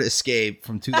Ford Escape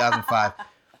from 2005.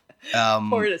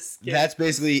 That's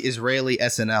basically Israeli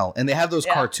SNL, and they have those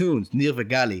cartoons, Nir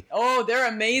Vegali. Oh, they're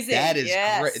amazing. That is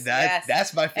great.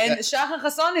 That's my favorite. And Shachar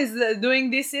Chasson is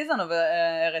doing this season of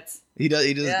Eretz. He does.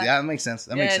 Yeah, that makes sense.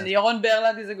 That makes sense. And Yaron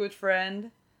Berlad is a good friend.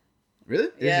 Really?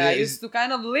 Yeah, I used to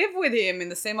kind of live with him in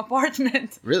the same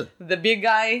apartment. Really? The big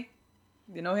guy.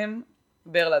 Do you know him?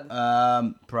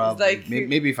 Berlad. Probably. Like,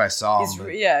 maybe if I saw him.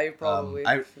 Yeah, you probably.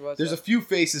 There's a few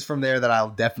faces from there that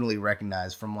I'll definitely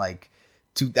recognize from like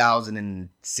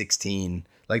 2016,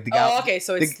 like the guy. Oh, okay,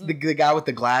 so it's the guy with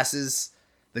the glasses,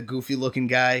 the goofy looking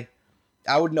guy.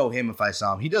 I would know him if I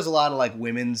saw him. He does a lot of like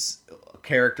women's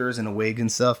characters in a wig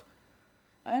and stuff.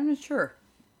 I'm not sure.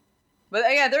 But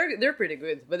yeah, they're pretty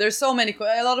good. But there's so many.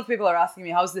 A lot of people are asking me,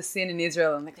 how's the scene in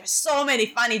Israel? I'm like, there's so many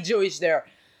funny Jewish there.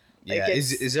 Like, yeah,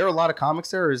 is there a lot of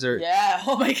comics there, or is there? Yeah.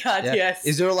 Oh my God. Yeah. Yes.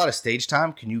 Is there a lot of stage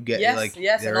time? Can you get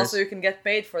yes, and also you can get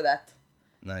paid for that.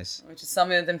 Nice. Which is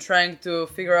something that I'm trying to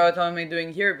figure out how am I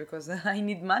doing here because I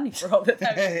need money for all the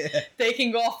time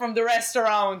taking off from the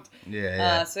restaurant.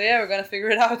 Yeah. So yeah, we're gonna figure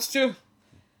it out too.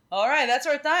 All right, that's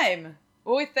our time.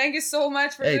 Uy, thank you so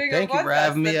much for doing our podcast. Thank you for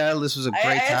having me. This was a great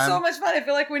time. I had so much fun. I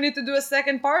feel like we need to do a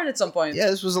second part at some point. Yeah,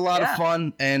 this was a lot of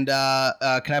fun. And can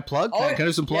I plug? Can I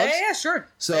do some plugs? Yeah, sure.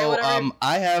 So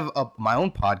I have my own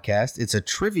podcast. It's a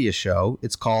trivia show.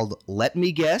 It's called Let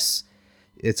Me Guess.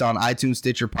 It's on iTunes,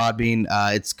 Stitcher, Podbean.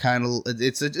 It's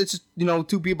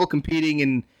two people competing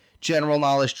in general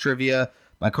knowledge trivia.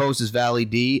 My co-host is Valley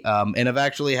D, and I've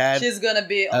actually had... She's going to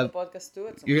be on the podcast too.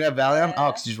 You're going to have Valley on? Oh,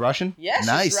 because she's Russian? Yeah,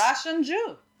 nice. She's Russian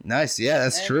Jew. Nice, yeah,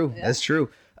 that's true. Yeah. That's true.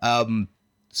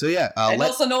 So yeah. And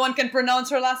also no one can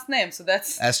pronounce her last name, so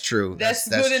that's... That's true. That's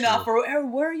good enough.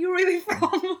 Where are you really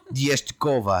from?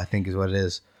 Dyestkova, I think is what it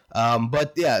is.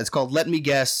 But yeah, it's called Let Me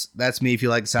Guess. That's me if you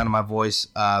like the sound of my voice.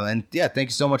 And yeah, thank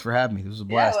you so much for having me. This was a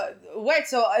blast. Yeah, wait,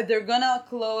 so they're going to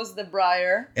close the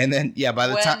Briar. And then, yeah, by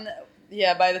the time...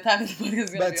 Yeah, by the time this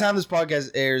podcast this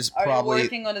podcast airs, probably... Are you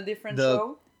working on a different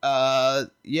show?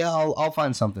 Yeah, I'll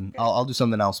find something. Okay. I'll do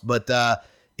something else. But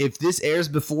if this airs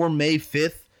before May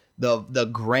 5th, the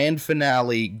grand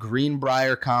finale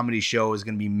Greenbrier comedy show is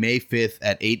going to be May 5th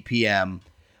at 8 p.m.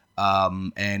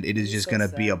 And it is just going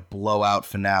to be a blowout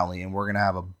finale, and we're going to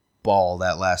have a ball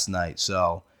that last night.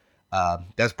 So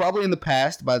that's probably in the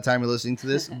past by the time you're listening to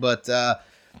this, but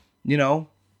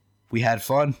we had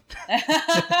fun.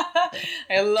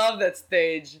 I love that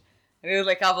stage. I did it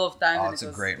like a couple of times. Oh, it's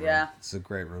a great room. Yeah. It's a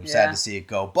great room. Yeah. Sad to see it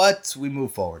go, but we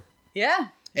move forward. Yeah.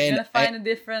 We're gonna find a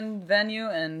different venue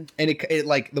and it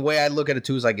like the way I look at it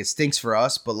too is like it stinks for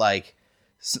us, but like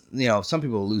some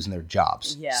people are losing their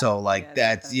jobs. Yeah. So like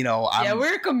that's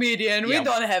we're a comedian. We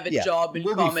don't have a job in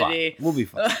comedy. We'll be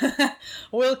fine.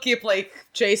 We'll keep like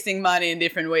chasing money in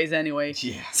different ways anyway.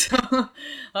 Yeah. So,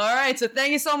 all right. So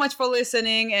thank you so much for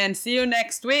listening, and see you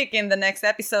next week in the next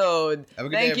episode. Have a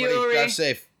good day, everybody. Drive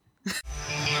safe.